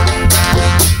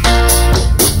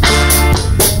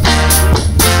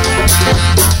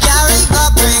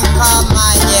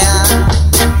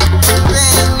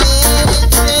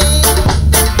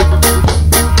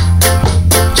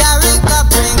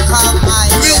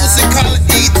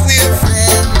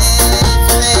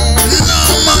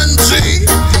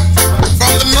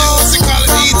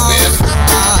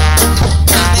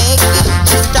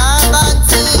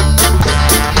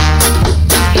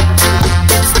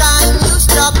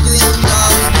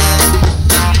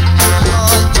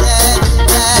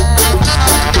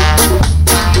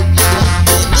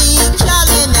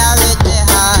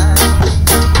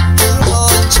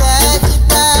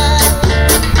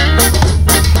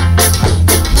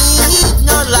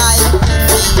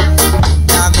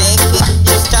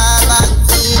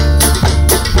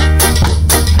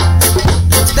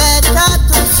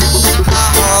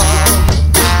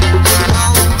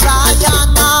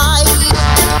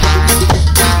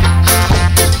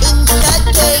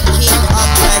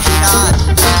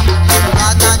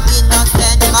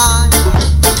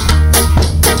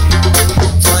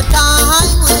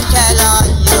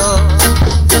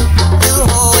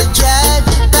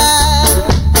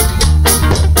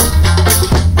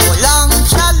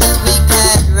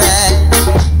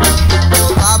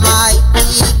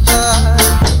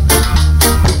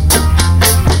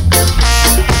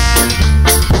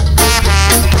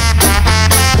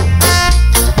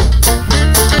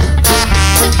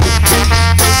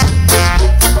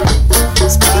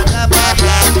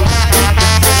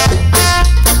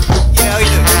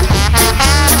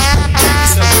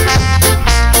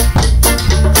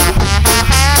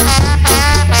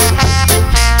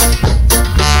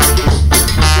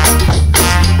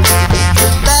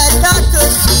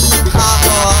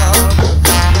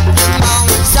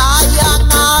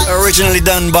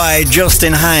 Done by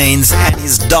Justin Hines and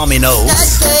his Dominoes.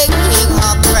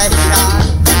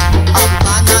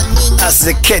 That's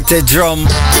the Kete drum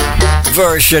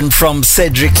version from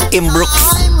Cedric M.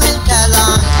 Brooks.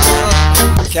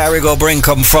 Carrigo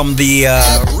Brinkham from the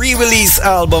re-release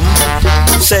album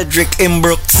Cedric M.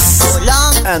 Brooks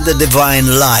and the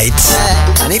Divine Light.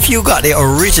 And if you got the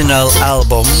original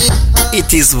album,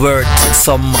 it is worth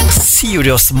some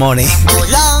serious money.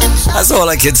 That's all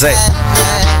I can say.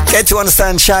 Get to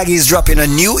understand, Shaggy is dropping a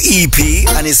new EP,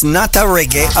 and it's not a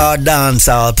reggae or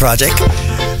dancehall project.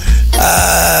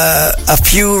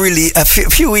 A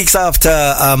few weeks after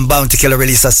Bounty Killer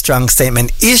released a strong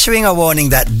statement issuing a warning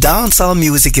that dancehall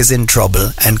music is in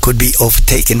trouble and could be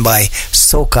overtaken by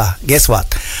soca. Guess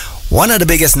what? One of the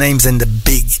biggest names in the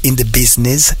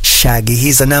business, Shaggy,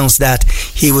 he's announced that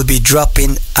he will be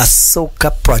dropping a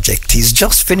soca project. He's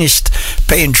just finished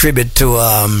paying tribute to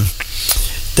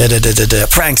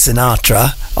Frank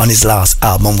Sinatra on his last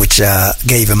album, which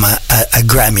gave him a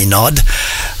Grammy nod,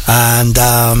 and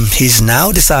he's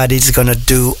now decided he's gonna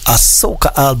do a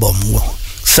soca album.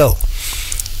 So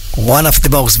one of the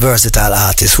most versatile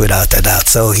artists without a doubt.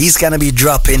 So he's gonna be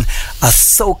dropping a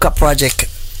soca project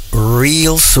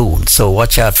real soon, so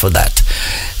watch out for that.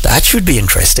 That should be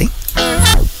interesting.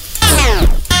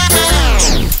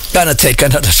 Gonna take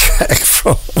another track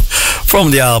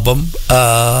from the album,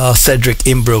 Cedric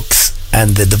M. Brooks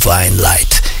and the Divine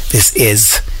Light. This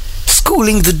is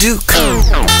Schooling the Duke.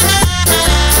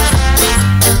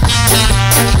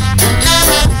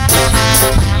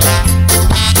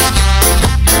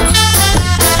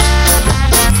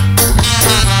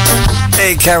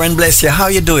 Hey Karen, bless you. How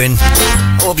you doing?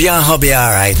 Hope your hubby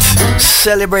alright.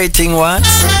 Celebrating what?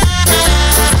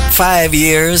 5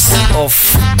 years of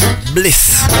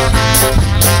bliss.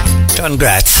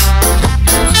 Congrats.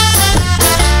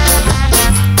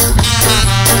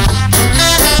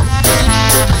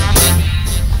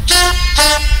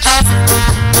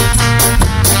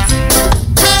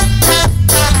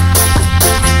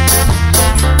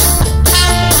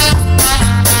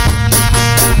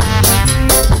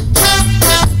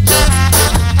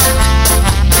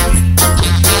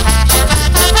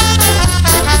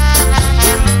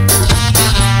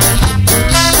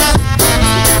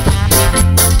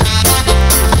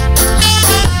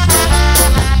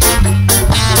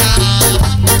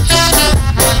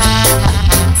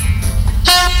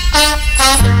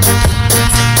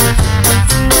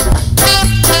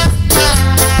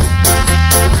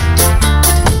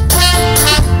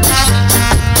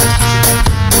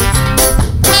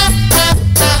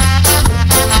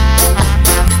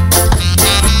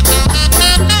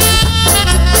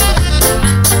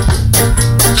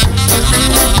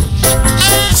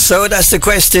 So that's the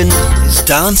question. Is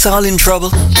dancehall in trouble?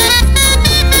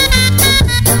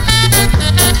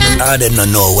 I didn't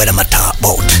know what I'm talking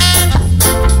about.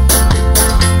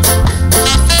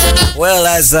 Well,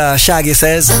 as Shaggy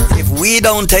says, if we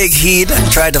don't take heed and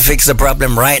try to fix the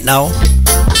problem right now,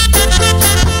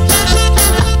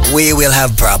 we will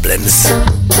have problems.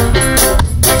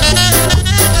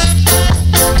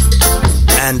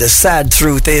 And the sad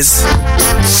truth is,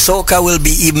 soca will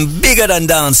be even bigger than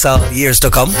dancehall years to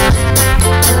come.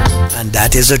 And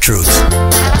that is the truth.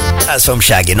 That's from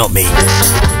Shaggy, not me.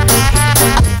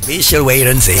 We shall wait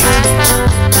and see.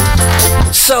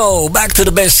 So, back to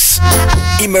the best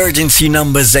emergency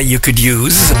numbers that you could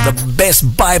use. The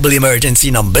best Bible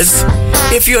emergency numbers.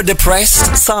 If you're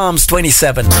depressed, Psalms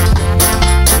 27.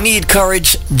 Need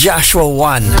courage, Joshua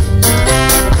 1.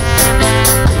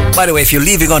 By the way, if you're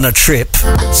leaving on a trip,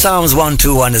 Psalms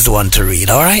 121 is the one to read,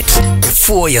 alright?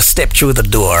 Before you step through the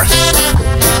door.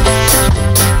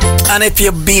 And if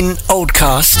you've been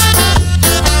outcast,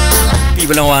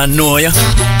 people don't want to know you.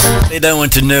 They don't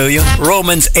want to know you.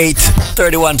 Romans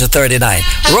 8:31 to 39.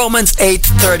 Romans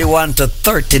 8:31 to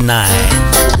 39.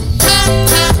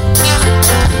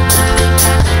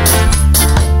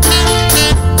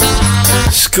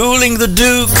 Schooling the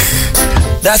Duke.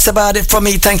 That's about it for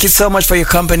me. Thank you so much for your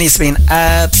company. It's been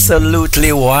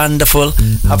absolutely wonderful.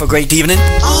 Have a great evening.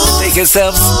 Take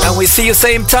yourselves, and we see you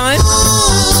same time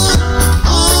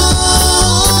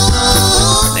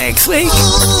next week.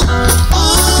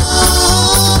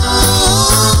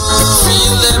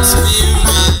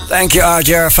 Thank you,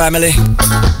 RJR family.